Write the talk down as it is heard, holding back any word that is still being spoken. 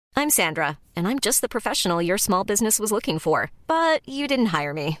I'm Sandra, and I'm just the professional your small business was looking for. But you didn't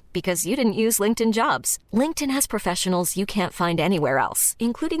hire me because you didn't use LinkedIn Jobs. LinkedIn has professionals you can't find anywhere else,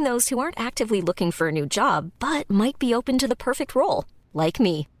 including those who aren't actively looking for a new job, but might be open to the perfect role, like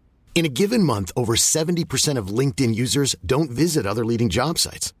me. In a given month, over 70% of LinkedIn users don't visit other leading job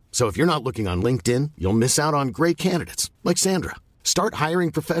sites. So if you're not looking on LinkedIn, you'll miss out on great candidates like Sandra. Start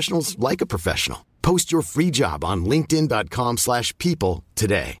hiring professionals like a professional. Post your free job on linkedin.com/people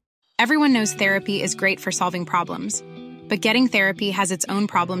today. Everyone knows therapy is great for solving problems, but getting therapy has its own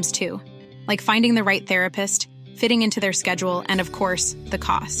problems too, like finding the right therapist, fitting into their schedule, and of course, the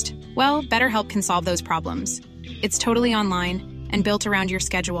cost. Well, BetterHelp can solve those problems. It's totally online and built around your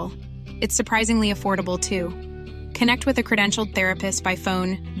schedule. It's surprisingly affordable too. Connect with a credentialed therapist by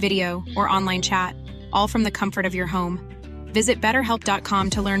phone, video, or online chat, all from the comfort of your home. Visit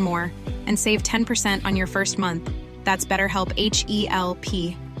BetterHelp.com to learn more and save 10% on your first month. That's BetterHelp,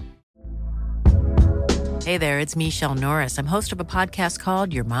 H-E-L-P. Hey there, it's Michelle Norris. I'm host of a podcast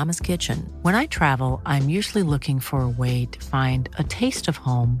called Your Mama's Kitchen. When I travel, I'm usually looking for a way to find a taste of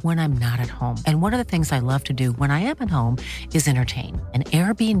home when I'm not at home. And one of the things I love to do when I am at home is entertain. And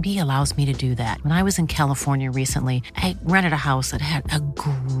Airbnb allows me to do that. When I was in California recently, I rented a house that had a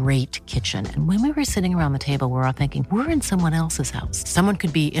great kitchen. And when we were sitting around the table, we were all thinking, we're in someone else's house. Someone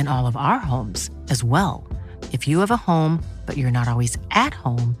could be in all of our homes as well. If you have a home, but you're not always at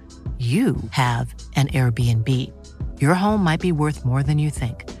home, you have an Airbnb. Your home might be worth more than you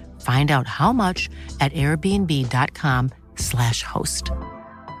think. Find out how much at airbnb.com/host.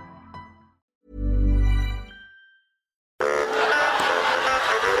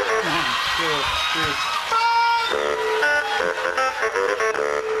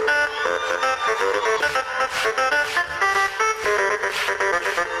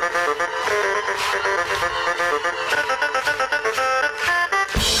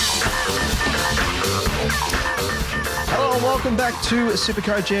 Hello and welcome back to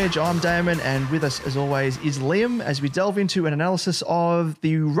SuperCoach Edge. I'm Damon, and with us as always is Liam as we delve into an analysis of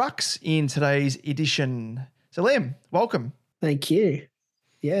the Rucks in today's edition. So Liam, welcome. Thank you.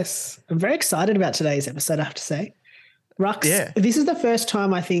 Yes, I'm very excited about today's episode, I have to say. Rucks, This is the first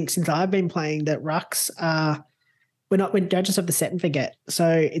time I think since I've been playing that Rucks we don't just have the set and forget. So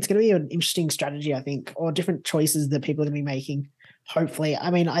it's going to be an interesting strategy, I think, or different choices that people are going to be making, hopefully. I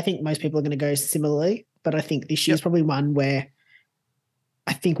mean, I think most people are going to go similarly, but I think this year's probably one where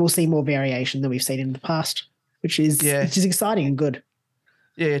I think we'll see more variation than we've seen in the past, which is exciting and good.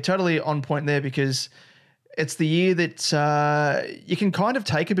 Yeah, totally on point there, because it's the year that you can kind of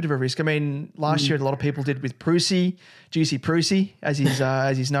take a bit of a risk. I mean, last year a lot of people did with Prusy, Juicy Prusy, as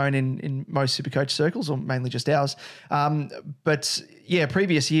he's known in most Supercoach circles, or mainly just ours. But yeah,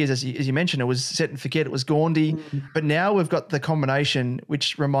 previous years, as you mentioned, it was set and forget, it was Gaundy. But now we've got the combination,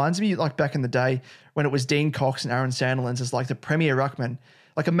 which reminds me, like back in the day when it was Dean Cox and Aaron Sandilands as like the premier ruckman.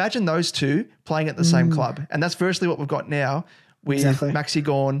 Like imagine those two playing at the same club. And that's firstly what we've got now with Maxi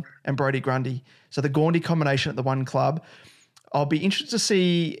Gawn and Brodie Grundy. So the Gaundy combination at the one club. I'll be interested to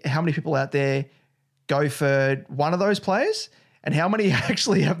see how many people out there go for one of those players and how many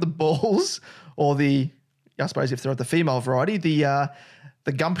actually have the balls or I suppose if they're at the female variety, the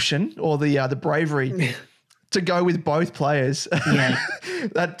gumption or the bravery to go with both players. Yeah.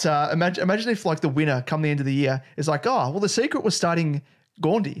 Imagine if like the winner come the end of the year is like, oh, well, the secret was starting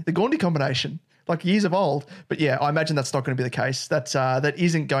Gaundy, the Gaundy combination, like years of old. But yeah, I imagine that's not going to be the case. That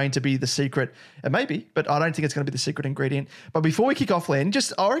isn't going to be the secret. It may be, but I don't think it's going to be the secret ingredient. But before we kick off, Len,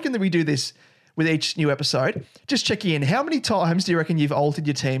 I reckon that we do this with each new episode. Just check in. How many times do you reckon you've altered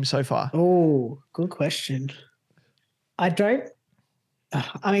your team so far? Oh, good question. Depends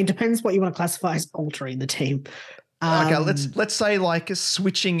what you want to classify as altering the team. Okay, let's say like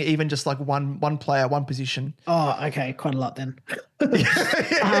switching even just like one player, one position. Oh, okay, quite a lot then.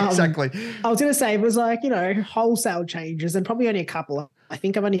 Exactly. I was going to say it was like, wholesale changes and probably only a couple. I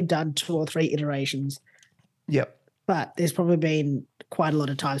think I've only done 2 or 3 iterations. Yep. But there's probably been quite a lot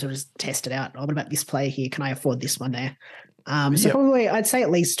of times where I just test it out. Oh, what about this player here? Can I afford this one there? Probably I'd say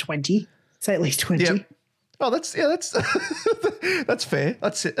at least 20. Yep. Oh, that's that's fair.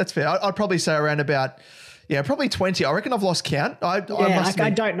 That's fair. I'd probably say around about. Yeah, probably 20. I reckon I've lost count. I don't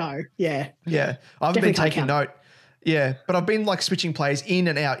know. Yeah. Yeah. I haven't been taking note. Yeah. But I've been like switching players in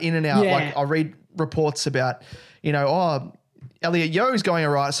and out. Yeah. Like I read reports about, Elliot Yeo's going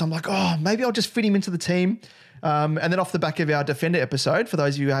all right. So I'm like, maybe I'll just fit him into the team. And then off the back of our Defender episode, for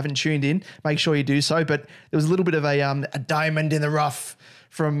those of you who haven't tuned in, make sure you do so. But there was a little bit of a diamond in the rough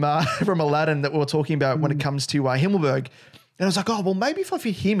from Aladdin that we were talking about when it comes to Himmelberg. And I was like, maybe if I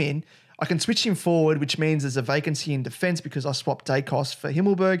fit him in, I can switch him forward, which means there's a vacancy in defense because I swapped Dacos for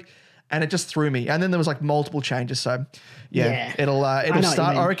Himmelberg, and it just threw me. And then there was like multiple changes. So it'll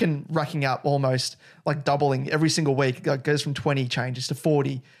start, I reckon, racking up almost like doubling every single week. It goes from 20 changes to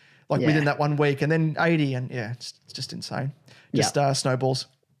 40 within that 1 week, and then 80. And it's just insane. Just snowballs.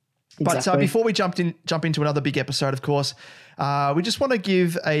 Exactly. But before we jump into another big episode, of course, we just want to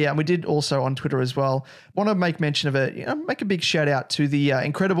give and we did also on Twitter as well, want to make mention of it, make a big shout out to the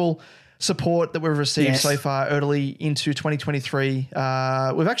incredible support that we've received so far early into 2023.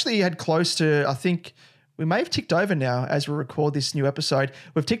 We've actually had close to, I think we may have ticked over now as we record this new episode.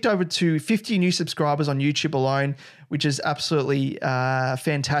 We've ticked over to 50 new subscribers on YouTube alone, which is absolutely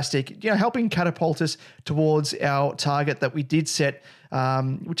fantastic. Helping catapult us towards our target that we did set,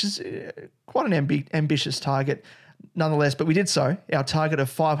 which is quite an ambitious target nonetheless, but we did so. Our target of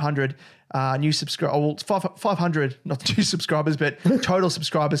 500 new subscribers, 500, not new subscribers, but total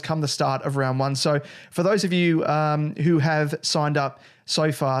subscribers come the start of round 1. So for those of you who have signed up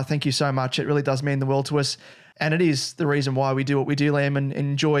so far, thank you so much. It really does mean the world to us. And it is the reason why we do what we do, Liam, and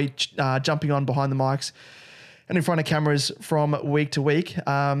enjoy jumping on behind the mics and in front of cameras from week to week.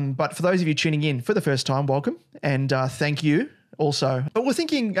 But for those of you tuning in for the first time, welcome and thank you also. But we're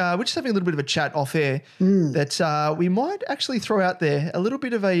thinking, we're just having a little bit of a chat off air that we might actually throw out there a little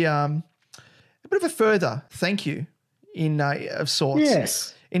bit of a further thank you of sorts.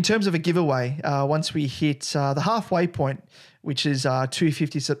 Yes. In terms of a giveaway, once we hit the halfway point, which is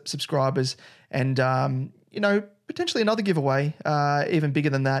 250 subscribers, and potentially another giveaway even bigger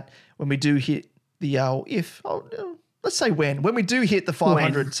than that when we do hit the let's say when we do hit the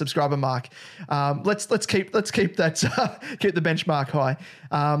 500 subscriber mark. Let's keep that keep the benchmark high.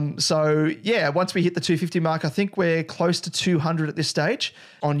 So once we hit the 250 mark, I think we're close to 200 at this stage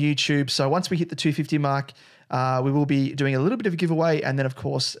on YouTube. So once we hit the 250 mark, we will be doing a little bit of a giveaway, and then of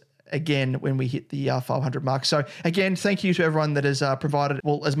course again when we hit the 500 mark. So again, thank you to everyone that has provided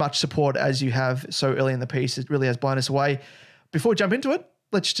as much support as you have so early in the piece. It really has blown us away. Before we jump into it,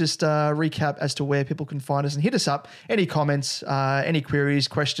 let's just recap as to where people can find us and hit us up. Any comments, any queries,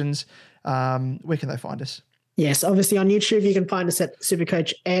 questions, where can they find us? Yes, obviously on YouTube, you can find us at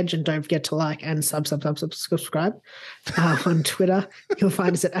SuperCoach Edge, and don't forget to like and subscribe. On Twitter, you'll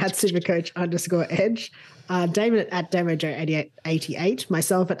find us at @SuperCoach_Edge. Damon at DamoJoe88,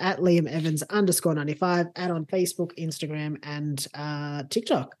 myself at Liam Evans _95, and on Facebook, Instagram, and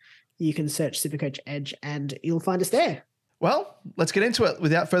TikTok. You can search SuperCoach Edge and you'll find us there. Well, let's get into it.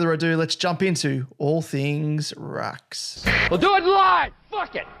 Without further ado, let's jump into all things Rucks. We'll do it live.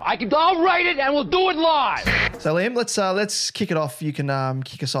 Fuck it. I'll write it and we'll do it live. So Liam, let's kick it off. You can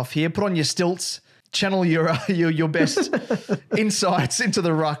kick us off here. Put on your stilts. Channel your best insights into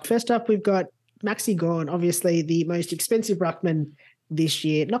the ruck. First up, we've got Maxi Gawn, obviously the most expensive ruckman this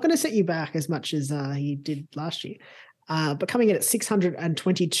year. Not going to set you back as much as he did last year, but coming in at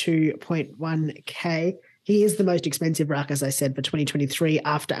 622.1K. He is the most expensive ruck, as I said, for 2023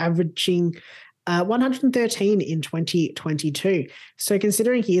 after averaging 113 in 2022. So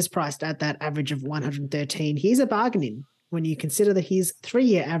considering he is priced at that average of 113, he's a bargain when you consider that his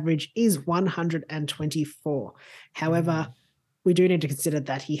 3-year average is 124. However, we do need to consider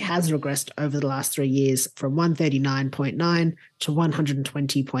that he has regressed over the last 3 years from 139.9 to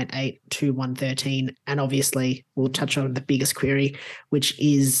 120.8 to 113. And obviously, we'll touch on the biggest query, which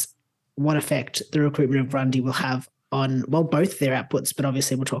is what effect the recruitment of Grundy will have on, both their outputs, but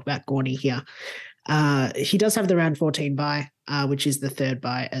obviously we'll talk about Gorney here. He does have the round 14 bye, which is the third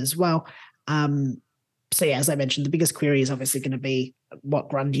bye as well. As I mentioned, the biggest query is obviously going to be what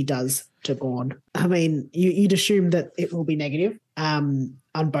Grundy does to Gawn. I mean, you'd assume that it will be negative on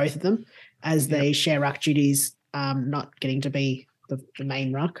both of them as they share ruck duties, not getting to be the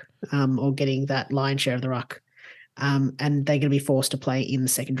main ruck or getting that lion's share of the ruck. And they're going to be forced to play in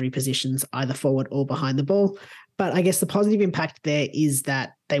secondary positions, either forward or behind the ball. But I guess the positive impact there is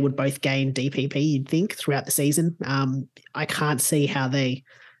that they would both gain DPP, you'd think, throughout the season. I can't see how they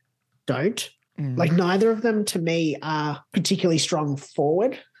don't. Like neither of them, to me, are particularly strong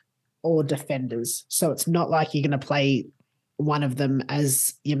forward or defenders. So it's not like you're going to play one of them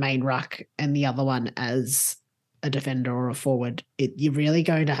as your main ruck and the other one as a defender or a forward. You're really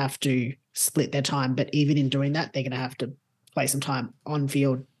going to have to split their time, but even in doing that, they're going to have to play some time on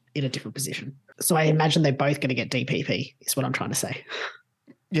field in a different position. So I imagine they're both going to get DPP is what I'm trying to say.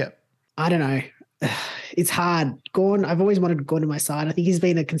 Yeah. I don't know. It's hard. Gawn, I've always wanted Gawn on my side. I think he's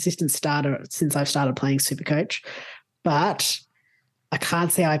been a consistent starter since I've started playing SuperCoach, but I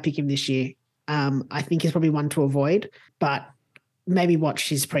can't say I pick him this year. I think he's probably one to avoid, but maybe watch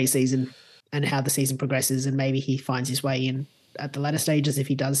his preseason and how the season progresses, and maybe he finds his way in at the latter stages if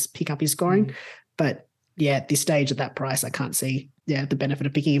he does pick up his scoring. But yeah, at this stage at that price, I can't see the benefit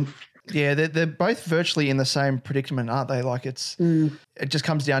of picking him. Yeah, they're both virtually in the same predicament, aren't they? Like it just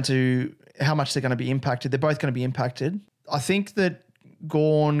comes down to how much they're going to be impacted. They're both going to be impacted. I think that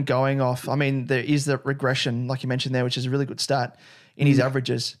Gawn going off, I mean, there is the regression, like you mentioned there, which is a really good stat in his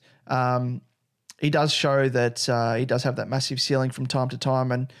averages. He does show that he does have that massive ceiling from time to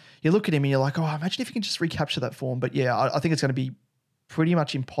time. And you look at him and you're like, oh, imagine if he can just recapture that form. But yeah, I think it's going to be pretty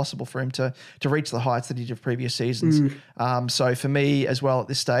much impossible for him to reach the heights that he did previous seasons. So for me as well at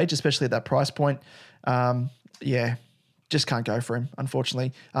this stage, especially at that price point, just can't go for him,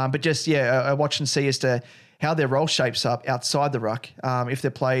 unfortunately. But just, a watch and see as to how their role shapes up outside the ruck. If they're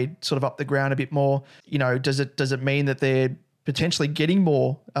played sort of up the ground a bit more, does it mean that they're potentially getting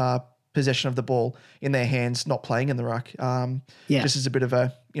more possession of the ball in their hands, not playing in the ruck? Just as a bit of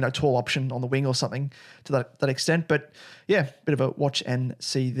a, tall option on the wing or something to that extent. But yeah, bit of a watch and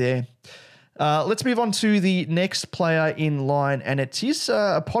see there. Let's move on to the next player in line, and it is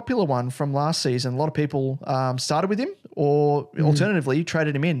a popular one from last season. A lot of people started with him or alternatively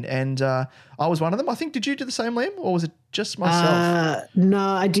traded him in, and I was one of them. I think, did you do the same, Liam, or was it just myself? No,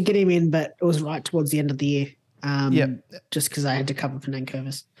 I did get him in, but it was right towards the end of the year. Just because I had to cover for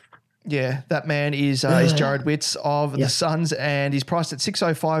Nankervis. Yeah, that man is Jared Witts of the Suns, and he's priced at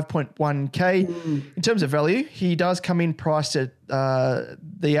 605.1K. In terms of value, he does come in priced at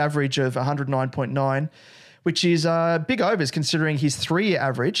the average of 109.9, which is big overs considering his 3-year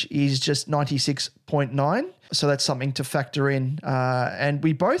average is just 96.9. So that's something to factor in. And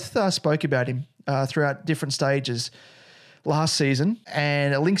we both spoke about him throughout different stages last season,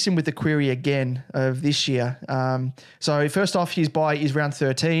 and it links in with the query again of this year. So first off, his buy is round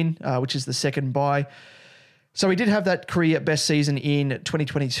 13, which is the second buy. So he did have that career best season in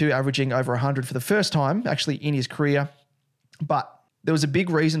 2022, averaging over 100 for the first time, actually in his career. But there was a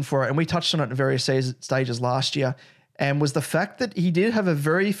big reason for it, and we touched on it in various stages last year, and was the fact that he did have a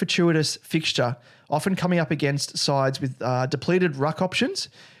very fortuitous fixture, often coming up against sides with depleted ruck options,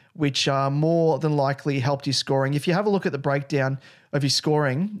 which more than likely helped his scoring. If you have a look at the breakdown of his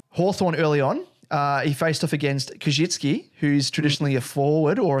scoring, Hawthorn early on, he faced off against Kajitsky, who's traditionally a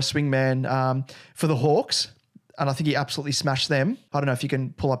forward or a swingman for the Hawks, and I think he absolutely smashed them. I don't know if you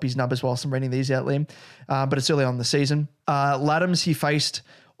can pull up his numbers whilst I'm reading these out, Liam, but it's early on in the season. Laddams he faced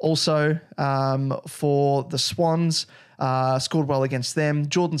also for the Swans, scored well against them.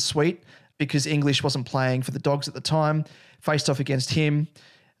 Jordan Sweet, because English wasn't playing for the Dogs at the time, faced off against him.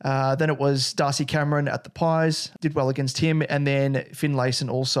 Then it was Darcy Cameron at the Pies, did well against him, and then Finlayson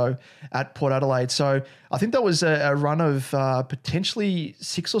also at Port Adelaide. So I think that was a run of potentially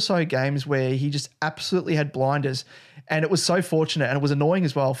 6 or so games where he just absolutely had blinders. And it was so fortunate, and it was annoying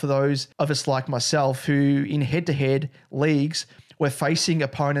as well for those of us like myself who in head-to-head leagues were facing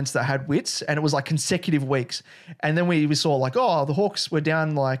opponents that had Wits, and it was like consecutive weeks. And then we saw like, the Hawks were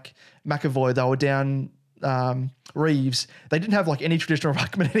down like McAvoy, they were down Reeves. They didn't have like any traditional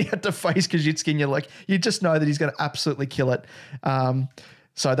ruckman, and he had to face Kajitsky, and you're like, you just know that he's going to absolutely kill it.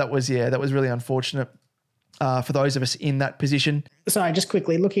 So that was really unfortunate for those of us in that position. Sorry, just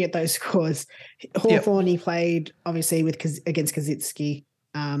quickly looking at those scores. Hawthorn, he played obviously against Kajitsky,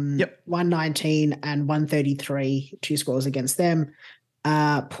 119 and 133, 2 scores against them.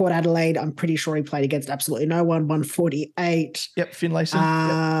 Port Adelaide, I'm pretty sure he played against absolutely no one, 148.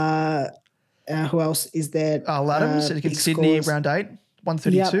 Finlayson. Who else is there? Laddams against Sydney, round 8,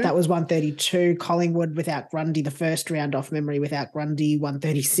 132. Yep, that was 132. Collingwood without Grundy, the first round off memory without Grundy,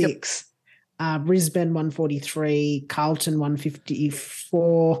 136. Brisbane, 143. Carlton,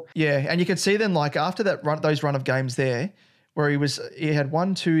 154. Yeah, and you can see then like after those run of games there, where he had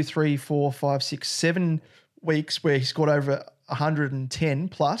 1, 2, 3, 4, 5, 6, 7 weeks where he scored over 110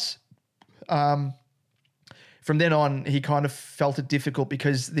 plus. From then on, he kind of felt it difficult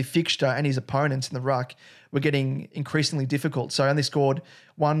because the fixture and his opponents in the ruck were getting increasingly difficult. So I only scored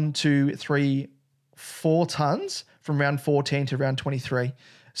 1, 2, 3, 4 tons from round 14 to round 23.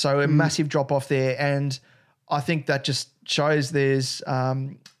 So a massive drop off there. And I think that just shows there's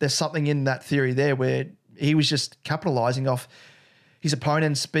something in that theory there where he was just capitalizing off his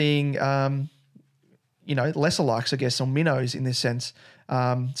opponents being, lesser likes, I guess, or minnows in this sense.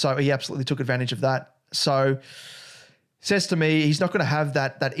 So he absolutely took advantage of that. So says to me he's not going to have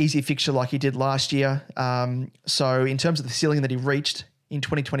that easy fixture like he did last year. So in terms of the ceiling that he reached in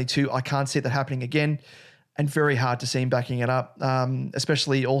 2022, I can't see that happening again, and very hard to see him backing it up,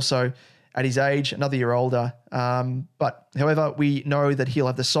 especially also at his age, another year older. But however, we know that he'll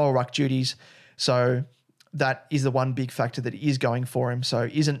have the sole ruck duties. So that is the one big factor that is going for him. So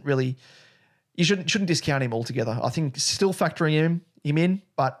isn't really you shouldn't discount him altogether. I think still factoring him in,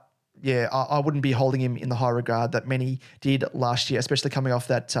 but yeah, I wouldn't be holding him in the high regard that many did last year, especially coming off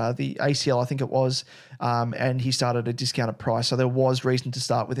that the ACL, I think it was, and he started at a discounted price. So there was reason to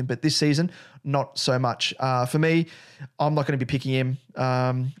start with him, but this season, not so much. For me, I'm not going to be picking him.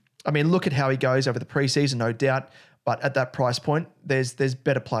 I mean, look at how he goes over the preseason, no doubt, but at that price point, there's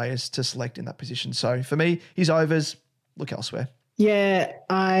better players to select in that position. So for me, he's overs. Look elsewhere. Yeah,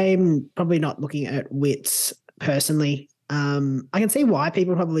 I'm probably not looking at Witts personally. I can see why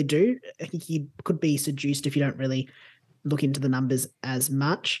people probably do. I think he could be seduced if you don't really look into the numbers as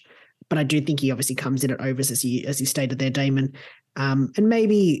much. But I do think he obviously comes in at overs, as you stated there, Damon. And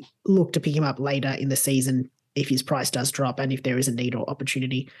maybe look to pick him up later in the season if his price does drop and if there is a need or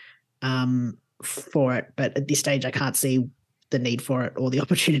opportunity for it. But at this stage, I can't see the need for it or the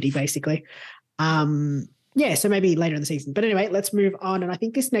opportunity, basically. Yeah, so maybe later in the season. But anyway, let's move on. And I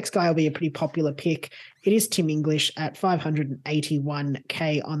think this next guy will be a pretty popular pick. It is Tim English at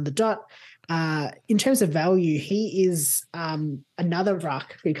 581K on the dot. In terms of value, he is another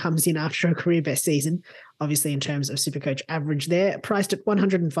ruck who comes in after a career best season, obviously in terms of SuperCoach average there, priced at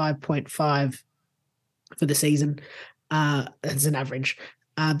 105.5 for the season as an average.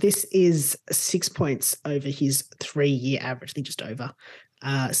 This is 6 points over his 3-year average, I think just over.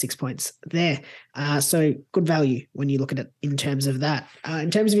 6 points there. So good value when you look at it in terms of that.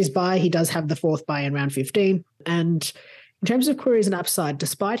 In terms of his buy, he does have the fourth buy in round 15. And in terms of queries and upside,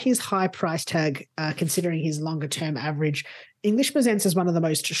 despite his high price tag, considering his longer term average, English presents as one of the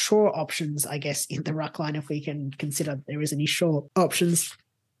most sure options, I guess, in the ruck line, if we can consider there is any sure options.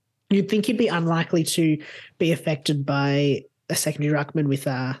 You'd think he'd be unlikely to be affected by a secondary ruckman with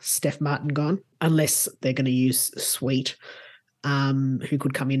Steph Martin gone, unless they're going to use Sweet, who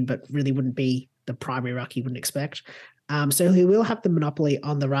could come in but really wouldn't be the primary ruck you wouldn't expect. So he will have the monopoly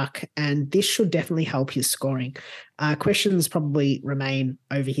on the ruck, and this should definitely help his scoring. Questions probably remain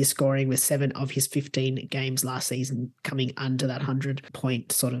over his scoring, with 7 of his 15 games last season coming under that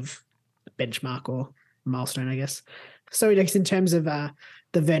 100-point sort of benchmark or milestone, I guess. So in terms of the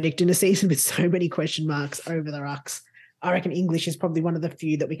verdict in a season with so many question marks over the rucks, I reckon English is probably one of the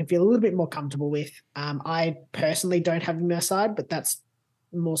few that we can feel a little bit more comfortable with. I personally don't have him on my side, but that's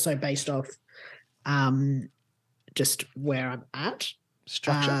more so based off just where I'm at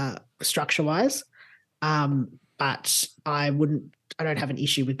structure-wise. But I don't have an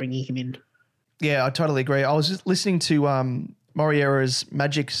issue with bringing him in. Yeah, I totally agree. I was just listening to Moriera's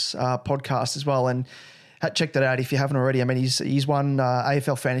Magic's podcast as well, and check that out if you haven't already. I mean, he's won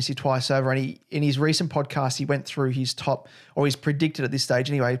AFL Fantasy twice over, and in his recent podcast, he went through his top, or he's predicted at this stage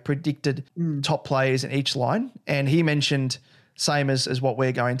anyway, top players in each line, and he mentioned same as what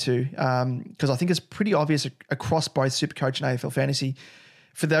we're going to, because I think it's pretty obvious across both SuperCoach and AFL Fantasy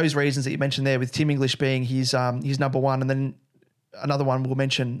for those reasons that you mentioned there, with Tim English being his number one, and then another one we'll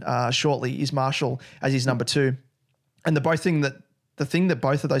mention shortly is Marshall as his number 2, and the thing that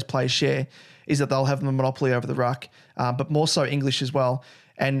both of those players share is that they'll have a monopoly over the ruck, but more so English as well.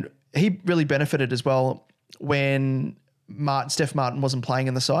 And he really benefited as well when Steph Martin wasn't playing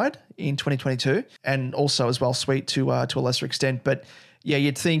in the side in 2022, and also as well Sweet to a lesser extent. But yeah,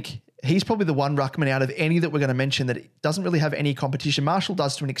 you'd think he's probably the one ruckman out of any that we're going to mention that doesn't really have any competition. Marshall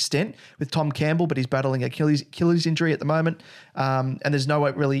does to an extent with Tom Campbell, but he's battling Achilles injury at the moment, and there's no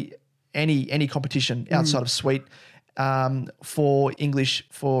really any competition outside of Sweet for English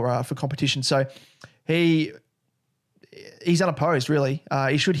for competition. So he's unopposed, really.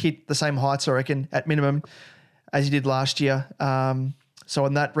 He should hit the same heights, I reckon, at minimum as he did last year. So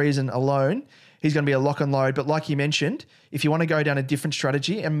on that reason alone, he's going to be a lock and load. But like you mentioned, if you want to go down a different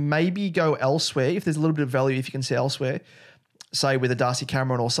strategy and maybe go elsewhere, if there's a little bit of value, if you can see elsewhere, say with a Darcy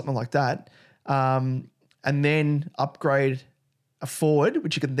Cameron or something like that, and then upgrade a forward,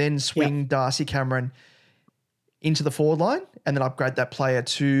 which you can then swing Darcy Cameron into the forward line and then upgrade that player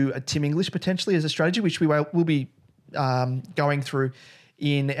to a Tim English potentially as a strategy, which we'll be going through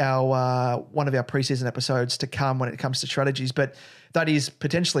in our one of our preseason episodes to come when it comes to strategies. But that is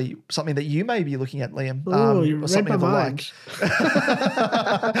potentially something that you may be looking at, Liam, you or something read of the my mind.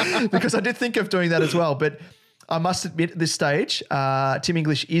 like. Because I did think of doing that as well. But I must admit at this stage, Tim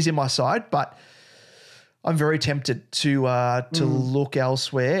English is in my side, but I'm very tempted to look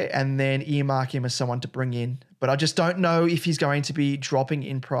elsewhere and then earmark him as someone to bring in. But I just don't know if he's going to be dropping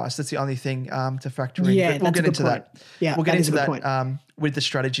in price. That's the only thing to factor in. Yeah, but we'll get into that. Yeah, we'll get into that with the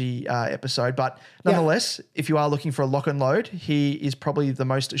strategy episode. But nonetheless, if you are looking for a lock and load, he is probably the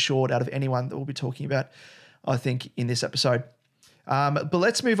most assured out of anyone that we'll be talking about, I think, in this episode. But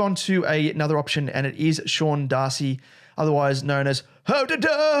let's move on to another option, and it is Sean Darcy, otherwise known as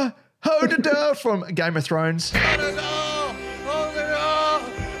Ho-da-da, Hodor from Game of Thrones.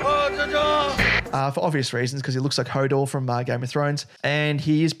 For obvious reasons, because he looks like Hodor from Game of Thrones. And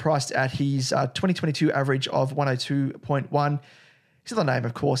he is priced at his 2022 average of 102.1. His other name,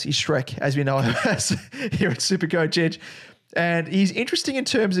 of course, is Shrek, as we know him as here at SuperCoach Edge. And he's interesting in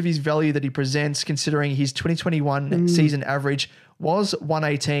terms of his value that he presents, considering his 2021 season average was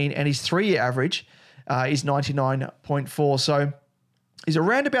 118 and his 3-year average is 99.4. So he's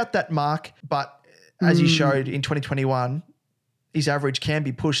around about that mark, but as he showed in 2021, his average can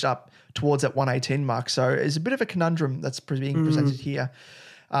be pushed up towards that 118 mark. So it's a bit of a conundrum that's being presented here.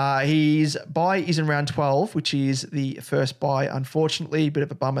 His buy is in round 12, which is the first buy, unfortunately. Bit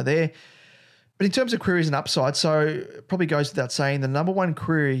of a bummer there. But in terms of queries and upside, so it probably goes without saying, the number one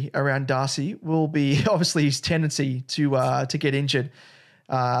query around Darcy will be obviously his tendency to get injured,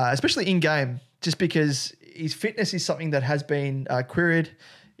 especially in-game, just because his fitness is something that has been queried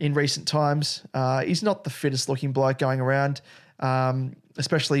in recent times. He's not the fittest looking bloke going around,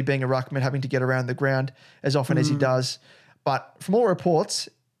 especially being a ruckman, having to get around the ground as often as he does. But from all reports,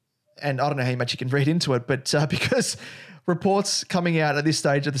 and I don't know how much you can read into it, but because reports coming out at this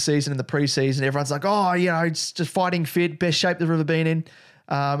stage of the season in the preseason, everyone's like, oh, it's just fighting fit, best shape they've ever been in.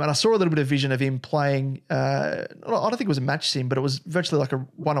 And I saw a little bit of vision of him playing, I don't think it was a match sim, but it was virtually like a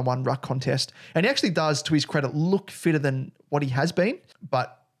one-on-one ruck contest. And he actually does, to his credit, look fitter than what he has been.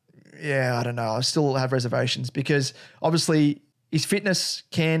 But yeah, I don't know. I still have reservations because obviously his fitness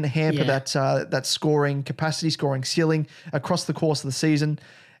can hamper that scoring capacity, scoring ceiling across the course of the season,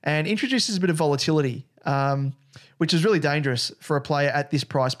 and introduces a bit of volatility, which is really dangerous for a player at this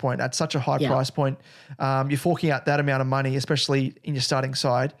price point, at such a high price point. You're forking out that amount of money, especially in your starting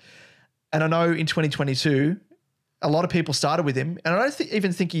side. And I know in 2022, a lot of people started with him, and I don't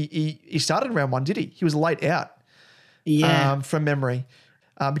even think he started in round 1, did he? He was late out from memory.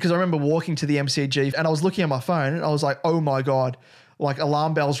 Because I remember walking to the MCG and I was looking at my phone and I was like, oh my God, like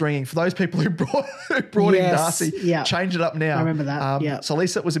alarm bells ringing. For those people who brought in Darcy, change it up now. I remember that. So at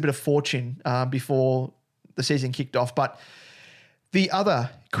least that was a bit of fortune before the season kicked off. But the other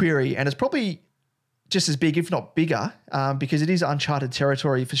query, and it's probably just as big, if not bigger, because it is uncharted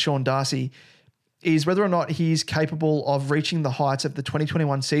territory for Sean Darcy, is whether or not he's capable of reaching the heights of the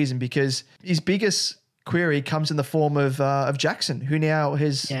 2021 season, because his biggest query comes in the form of Jackson, who now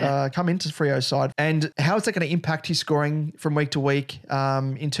has come into Freo's side. And how is that going to impact his scoring from week to week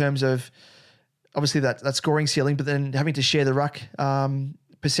in terms of obviously that scoring ceiling, but then having to share the ruck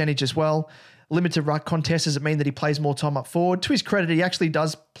percentage as well. Limited ruck contests, does it mean that he plays more time up forward? To his credit, he actually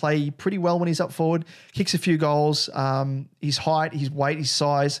does play pretty well when he's up forward, kicks a few goals. His height, his weight, his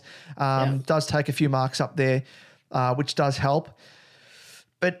size does take a few marks up there, which does help.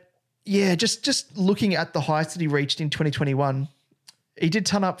 Yeah, just looking at the heights that he reached in 2021, he did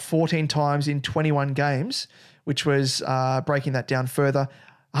turn up 14 times in 21 games, which was breaking that down further.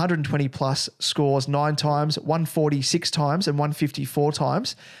 120 plus scores 9 times, 146 times, and 154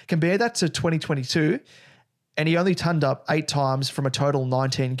 times. Compare that to 2022, and he only turned up 8 times from a total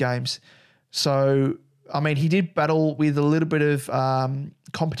 19 games. So, I mean, he did battle with a little bit of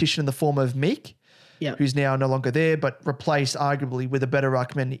competition in the form of Meek, who's now no longer there, but replaced arguably with a better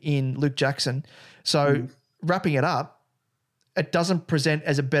ruckman in Luke Jackson. So wrapping it up, it doesn't present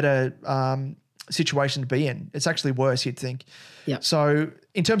as a better situation to be in. It's actually worse, you'd think. So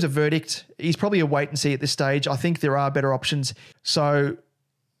in terms of verdict, he's probably a wait and see at this stage. I think there are better options. So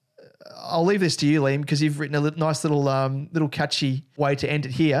I'll leave this to you, Liam, because you've written a nice little catchy way to end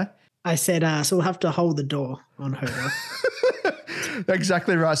it here. I said, so we'll have to hold the door on Hodor.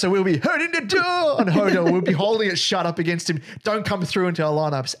 Exactly right. So we'll be holding the door on Hodor. We'll be holding it shut up against him. Don't come through into our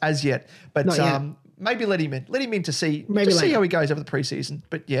lineups as yet. But maybe let him in. Let him in to see how he goes over the preseason.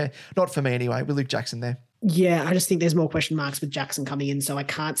 But yeah, not for me anyway, with Luke Jackson there. Yeah, I just think there's more question marks with Jackson coming in, so I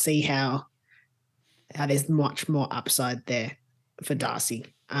can't see how there's much more upside there for Darcy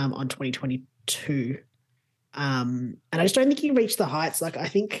on 2022. And I just don't think he reached the heights. Like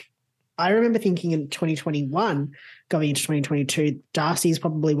I remember thinking in 2021, going into 2022, Darcy is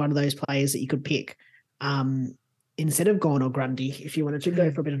probably one of those players that you could pick instead of Gawn or Grundy if you wanted to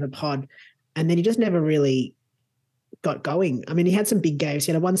go for a bit of a pod. And then he just never really got going. I mean, he had some big games.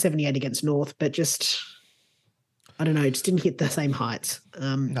 He had a 178 against North, but just, I don't know, just didn't hit the same heights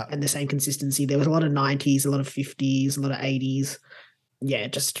and the same consistency. There was a lot of 90s, a lot of 50s, a lot of 80s. Yeah,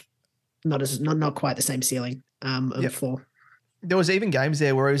 just not quite the same ceiling on the floor. There was even games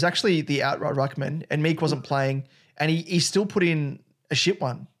there where it was actually the outright ruckman and Meek wasn't playing, and he still put in a shit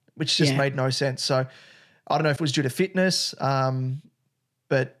one, which just made no sense. So I don't know if it was due to fitness,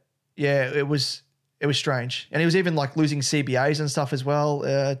 but yeah, it was it was strange. And he was even like losing CBAs and stuff as well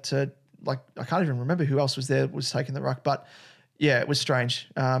to like, I can't even remember who else was taking the ruck, but yeah, it was strange.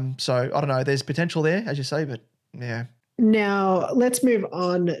 So I don't know, there's potential there, as you say, but yeah. Now, let's move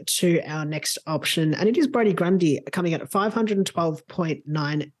on to our next option, and it is Brodie Grundy coming at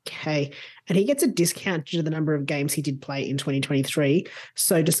 512.9K, and he gets a discount due to the number of games he did play in 2023.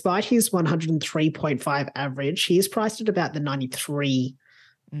 So despite his 103.5 average, he is priced at about the 93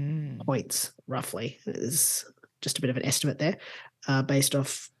 points, roughly. It's just a bit of an estimate there based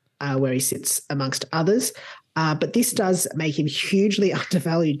off where he sits amongst others. But this does make him hugely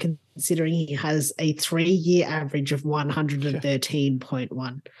undervalued considering he has a 3-year average of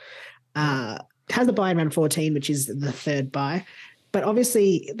 113.1. Has the buy in round 14, which is the third buy. But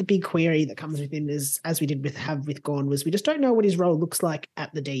obviously the big query that comes with him is, as we did with Gawn, was we just don't know what his role looks like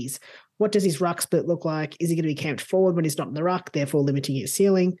at the Ds. What does his ruck split look like? Is he going to be camped forward when he's not in the ruck, therefore limiting his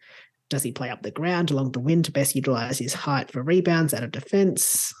ceiling? Does he play up the ground along the wing to best utilize his height for rebounds out of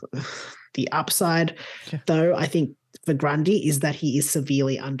defense? The upside, though, I think for Grundy is that he is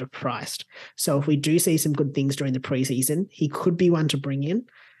severely underpriced. So if we do see some good things during the preseason, he could be one to bring in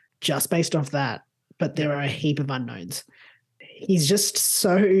just based off that. But there are a heap of unknowns. He's just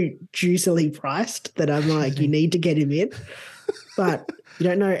so juicily priced that I'm like, you need to get him in. But you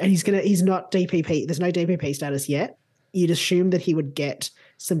don't know. And he's not DPP. There's no DPP status yet. You'd assume that he would get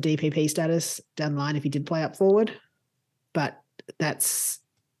some DPP status down the line if he did play up forward. But that's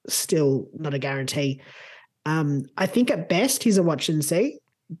still not a guarantee. I think at best he's a watch and see,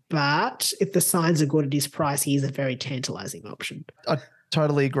 but if the signs are good at his price, he's a very tantalizing option. I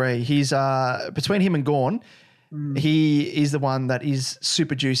totally agree. He's between him and Gawn, he is the one that is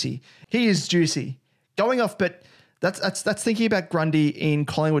super juicy. He is juicy. Going off, but that's thinking about Grundy in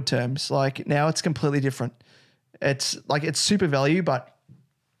Collingwood terms. Like now it's completely different. It's like it's super value, but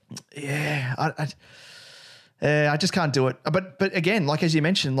yeah, I just can't do it. But again, like as you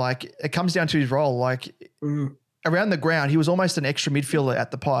mentioned, like it comes down to his role. Like around the ground, he was almost an extra midfielder at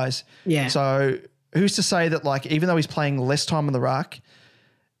the Pies. Yeah. So who's to say that like even though he's playing less time on the ruck,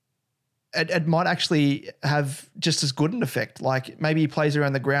 it might actually have just as good an effect. Like maybe he plays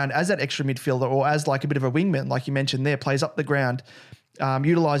around the ground as that extra midfielder or as like a bit of a wingman, like you mentioned there, plays up the ground,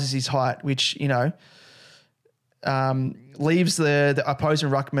 utilizes his height, which, you know, leaves the opposing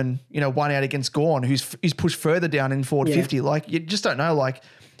ruckman, you know, one out against Gawn, who's pushed further down in forward 50. Like you just don't know. Like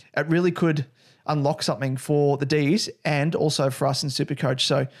it really could unlock something for the Ds and also for us in SuperCoach.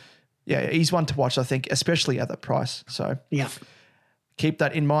 So yeah, he's one to watch, I think, especially at that price. So yeah, keep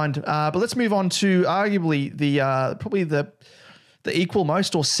that in mind. But let's move on to arguably the probably the equal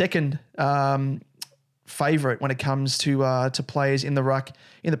most or second favourite when it comes to players in the ruck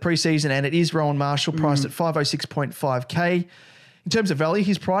in the preseason, and it is Rowan Marshall, priced at 506.5K. In terms of value,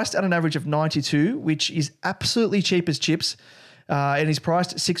 he's priced at an average of 92, which is absolutely cheap as chips, and he's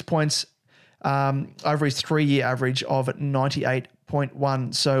priced at 6 points over his 3-year average of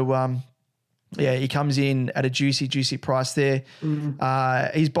 98.1. So yeah, he comes in at a juicy price there.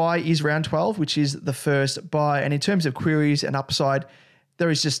 His buy is round 12, which is the first buy, and in terms of queries and upside, there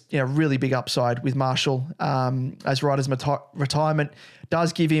is just, you know, really big upside with Marshall, as Ryder's retirement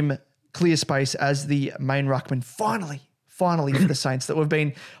does give him clear space as the main ruckman. Finally for the Saints that we've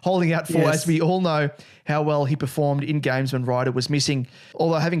been holding out for, as we all know how well he performed in games when Ryder was missing.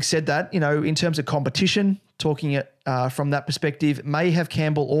 Although having said that, you know, in terms of competition, talking it from that perspective, may have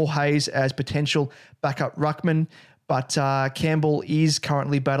Campbell or Hayes as potential backup ruckman, but Campbell is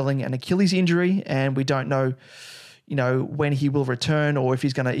currently battling an Achilles injury, and we don't know, you know, when he will return or if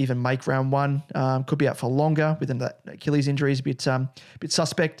he's going to even make round one. Could be out for longer within that Achilles injury is a bit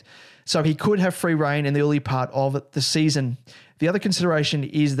suspect. So he could have free reign in the early part of the season. The other consideration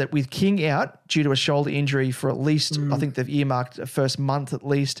is that with King out due to a shoulder injury for at least, I think they've earmarked a first month at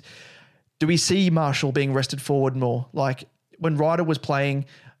least, do we see Marshall being rested forward more? Like when Ryder was playing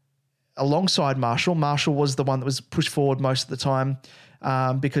alongside Marshall was the one that was pushed forward most of the time,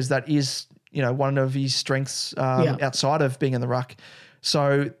 because that is, you know, one of his strengths outside of being in the ruck.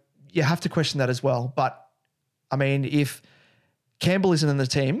 So you have to question that as well. But I mean, if Campbell isn't in the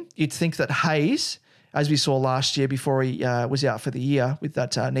team, you'd think that Hayes, as we saw last year before he was out for the year with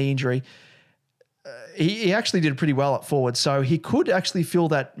that knee injury, he actually did pretty well at forward. So he could actually fill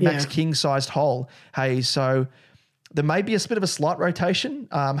that Max King-sized hole, Hayes. So there may be a bit of a slight rotation.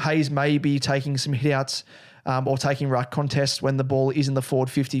 Hayes may be taking some hit-outs or taking ruck contests when the ball is in the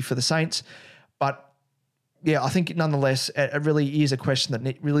forward 50 for the Saints. But yeah, I think nonetheless, it really is a question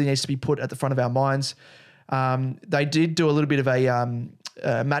that really needs to be put at the front of our minds. They did do a little bit of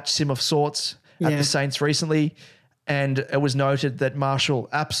a match sim of sorts at the Saints recently. And it was noted that Marshall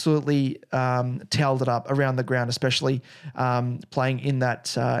absolutely towelled it up around the ground, especially playing in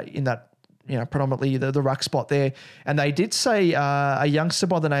that predominantly the ruck spot there. And they did say a youngster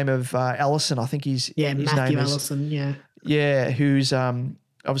by the name of Allison, I think his Matthew name Allison, who's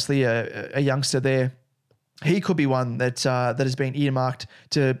obviously a youngster there. He could be one that has been earmarked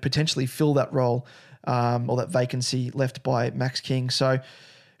to potentially fill that role or that vacancy left by Max King. So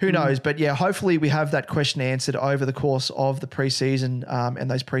who knows? But yeah, hopefully we have that question answered over the course of the preseason and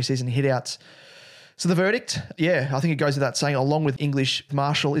those preseason hitouts. So the verdict, I think it goes without saying, along with English,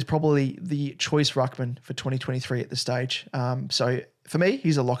 Marshall is probably the choice ruckman for 2023 at this stage. So for me,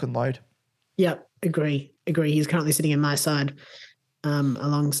 he's a lock and load. Yep, agree. He's currently sitting in my side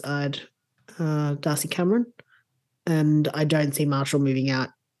alongside Darcy Cameron. And I don't see Marshall moving out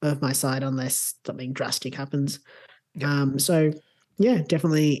of my side unless something drastic happens. Yep.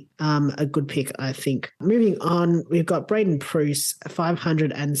 Definitely a good pick, I think. Moving on, we've got Braden Pruce,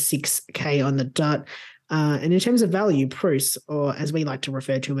 506K on the dot. And in terms of value, Pruce, or as we like to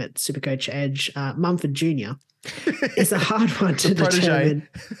refer to him at SuperCoach Edge, Mumford Jr., it's a hard one to determine.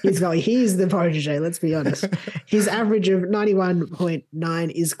 He's the protege, let's be honest. His average of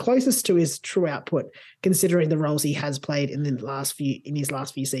 91.9 is closest to his true output, considering the roles he has played in his last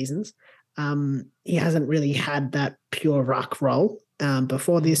few seasons. He hasn't really had that pure ruck role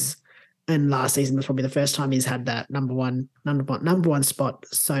before this, and last season was probably the first time he's had that number one spot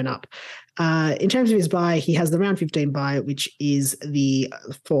sewn up. In terms of his bye, he has the round 15 bye, which is the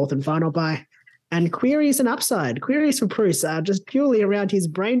fourth and final bye. And queries and upside. Queries for Pruce are just purely around his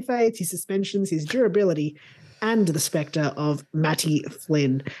brain fades, his suspensions, his durability, and the spectre of Matty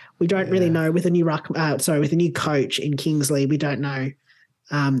Flynn. We don't really know with a new with a new coach in Kingsley. We don't know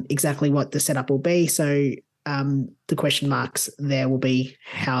exactly what the setup will be. So the question marks there will be,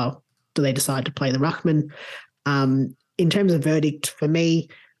 how do they decide to play the ruckman? In terms of verdict, for me,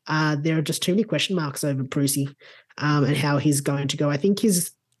 there are just too many question marks over Prusy and how he's going to go. I think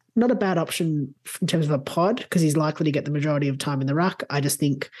he's not a bad option in terms of a pod because he's likely to get the majority of time in the ruck. I just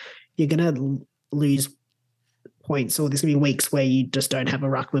think you're going to lose points, or there's going to be weeks where you just don't have a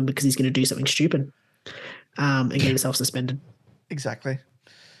ruckman because he's going to do something stupid and get himself suspended. Exactly.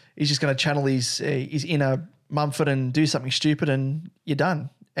 He's just going to channel his inner Mumford and do something stupid and you're done.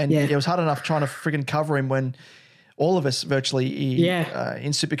 And it was hard enough trying to friggin' cover him when all of us virtually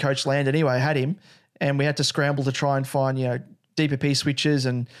in SuperCoach land anyway had him, and we had to scramble to try and find, DPP switches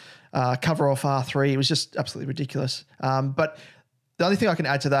and cover off R3. It was just absolutely ridiculous. But the only thing I can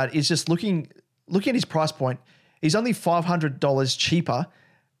add to that is just looking at his price point. He's only $500 cheaper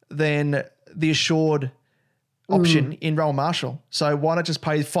than the assured option in Rowan Marshall. So why not just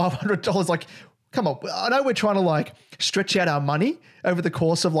pay $500? Like, come on. I know we're trying to stretch out our money over the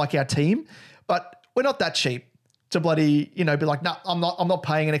course of our team, but we're not that cheap to bloody, be like, no, I'm not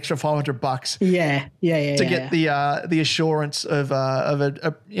paying an extra $500. To get the assurance of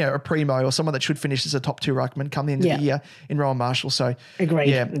a primo or someone that should finish as a top two ruckman come the end of the year in Rowan Marshall. So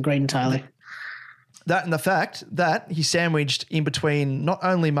agreed entirely. That and the fact that he sandwiched in between not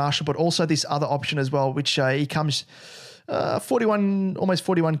only Marshall but also this other option as well, which he comes almost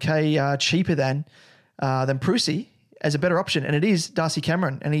 41K cheaper than Prusy as a better option, and it is Darcy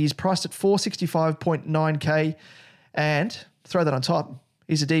Cameron, and he's priced at 465.9K. And throw that on top,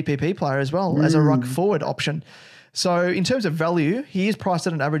 he's a DPP player as well as a ruck forward option. So in terms of value, he is priced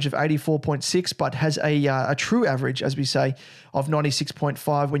at an average of 84.6, but has a true average, as we say, of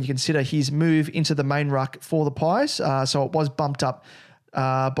 96.5 when you consider his move into the main ruck for the Pies. So it was bumped up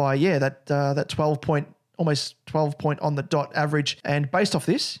by that 12 point on the dot average. And based off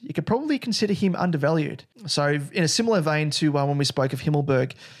this, you could probably consider him undervalued. So in a similar vein to when we spoke of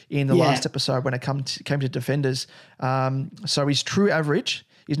Himmelberg in the last episode when it came to defenders. So his true average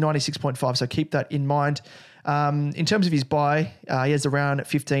is 96.5. So keep that in mind. In terms of his buy, he has the round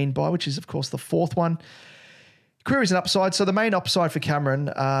 15 buy, which is of course the fourth one. Queries and upside. So the main upside for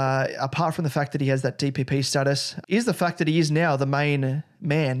Cameron, apart from the fact that he has that DPP status, is the fact that he is now the main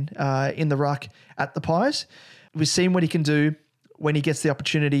man in the ruck at the Pies. We've seen what he can do when he gets the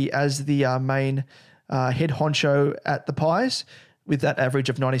opportunity as the main head honcho at the Pies with that average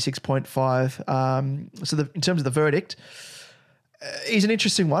of 96.5. So in terms of the verdict, he's an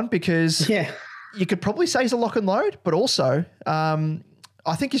interesting one because you could probably say he's a lock and load, but also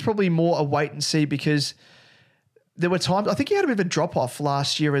I think he's probably more a wait and see because there were times, I think he had a bit of a drop-off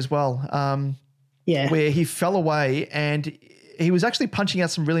last year as well, where he fell away and he was actually punching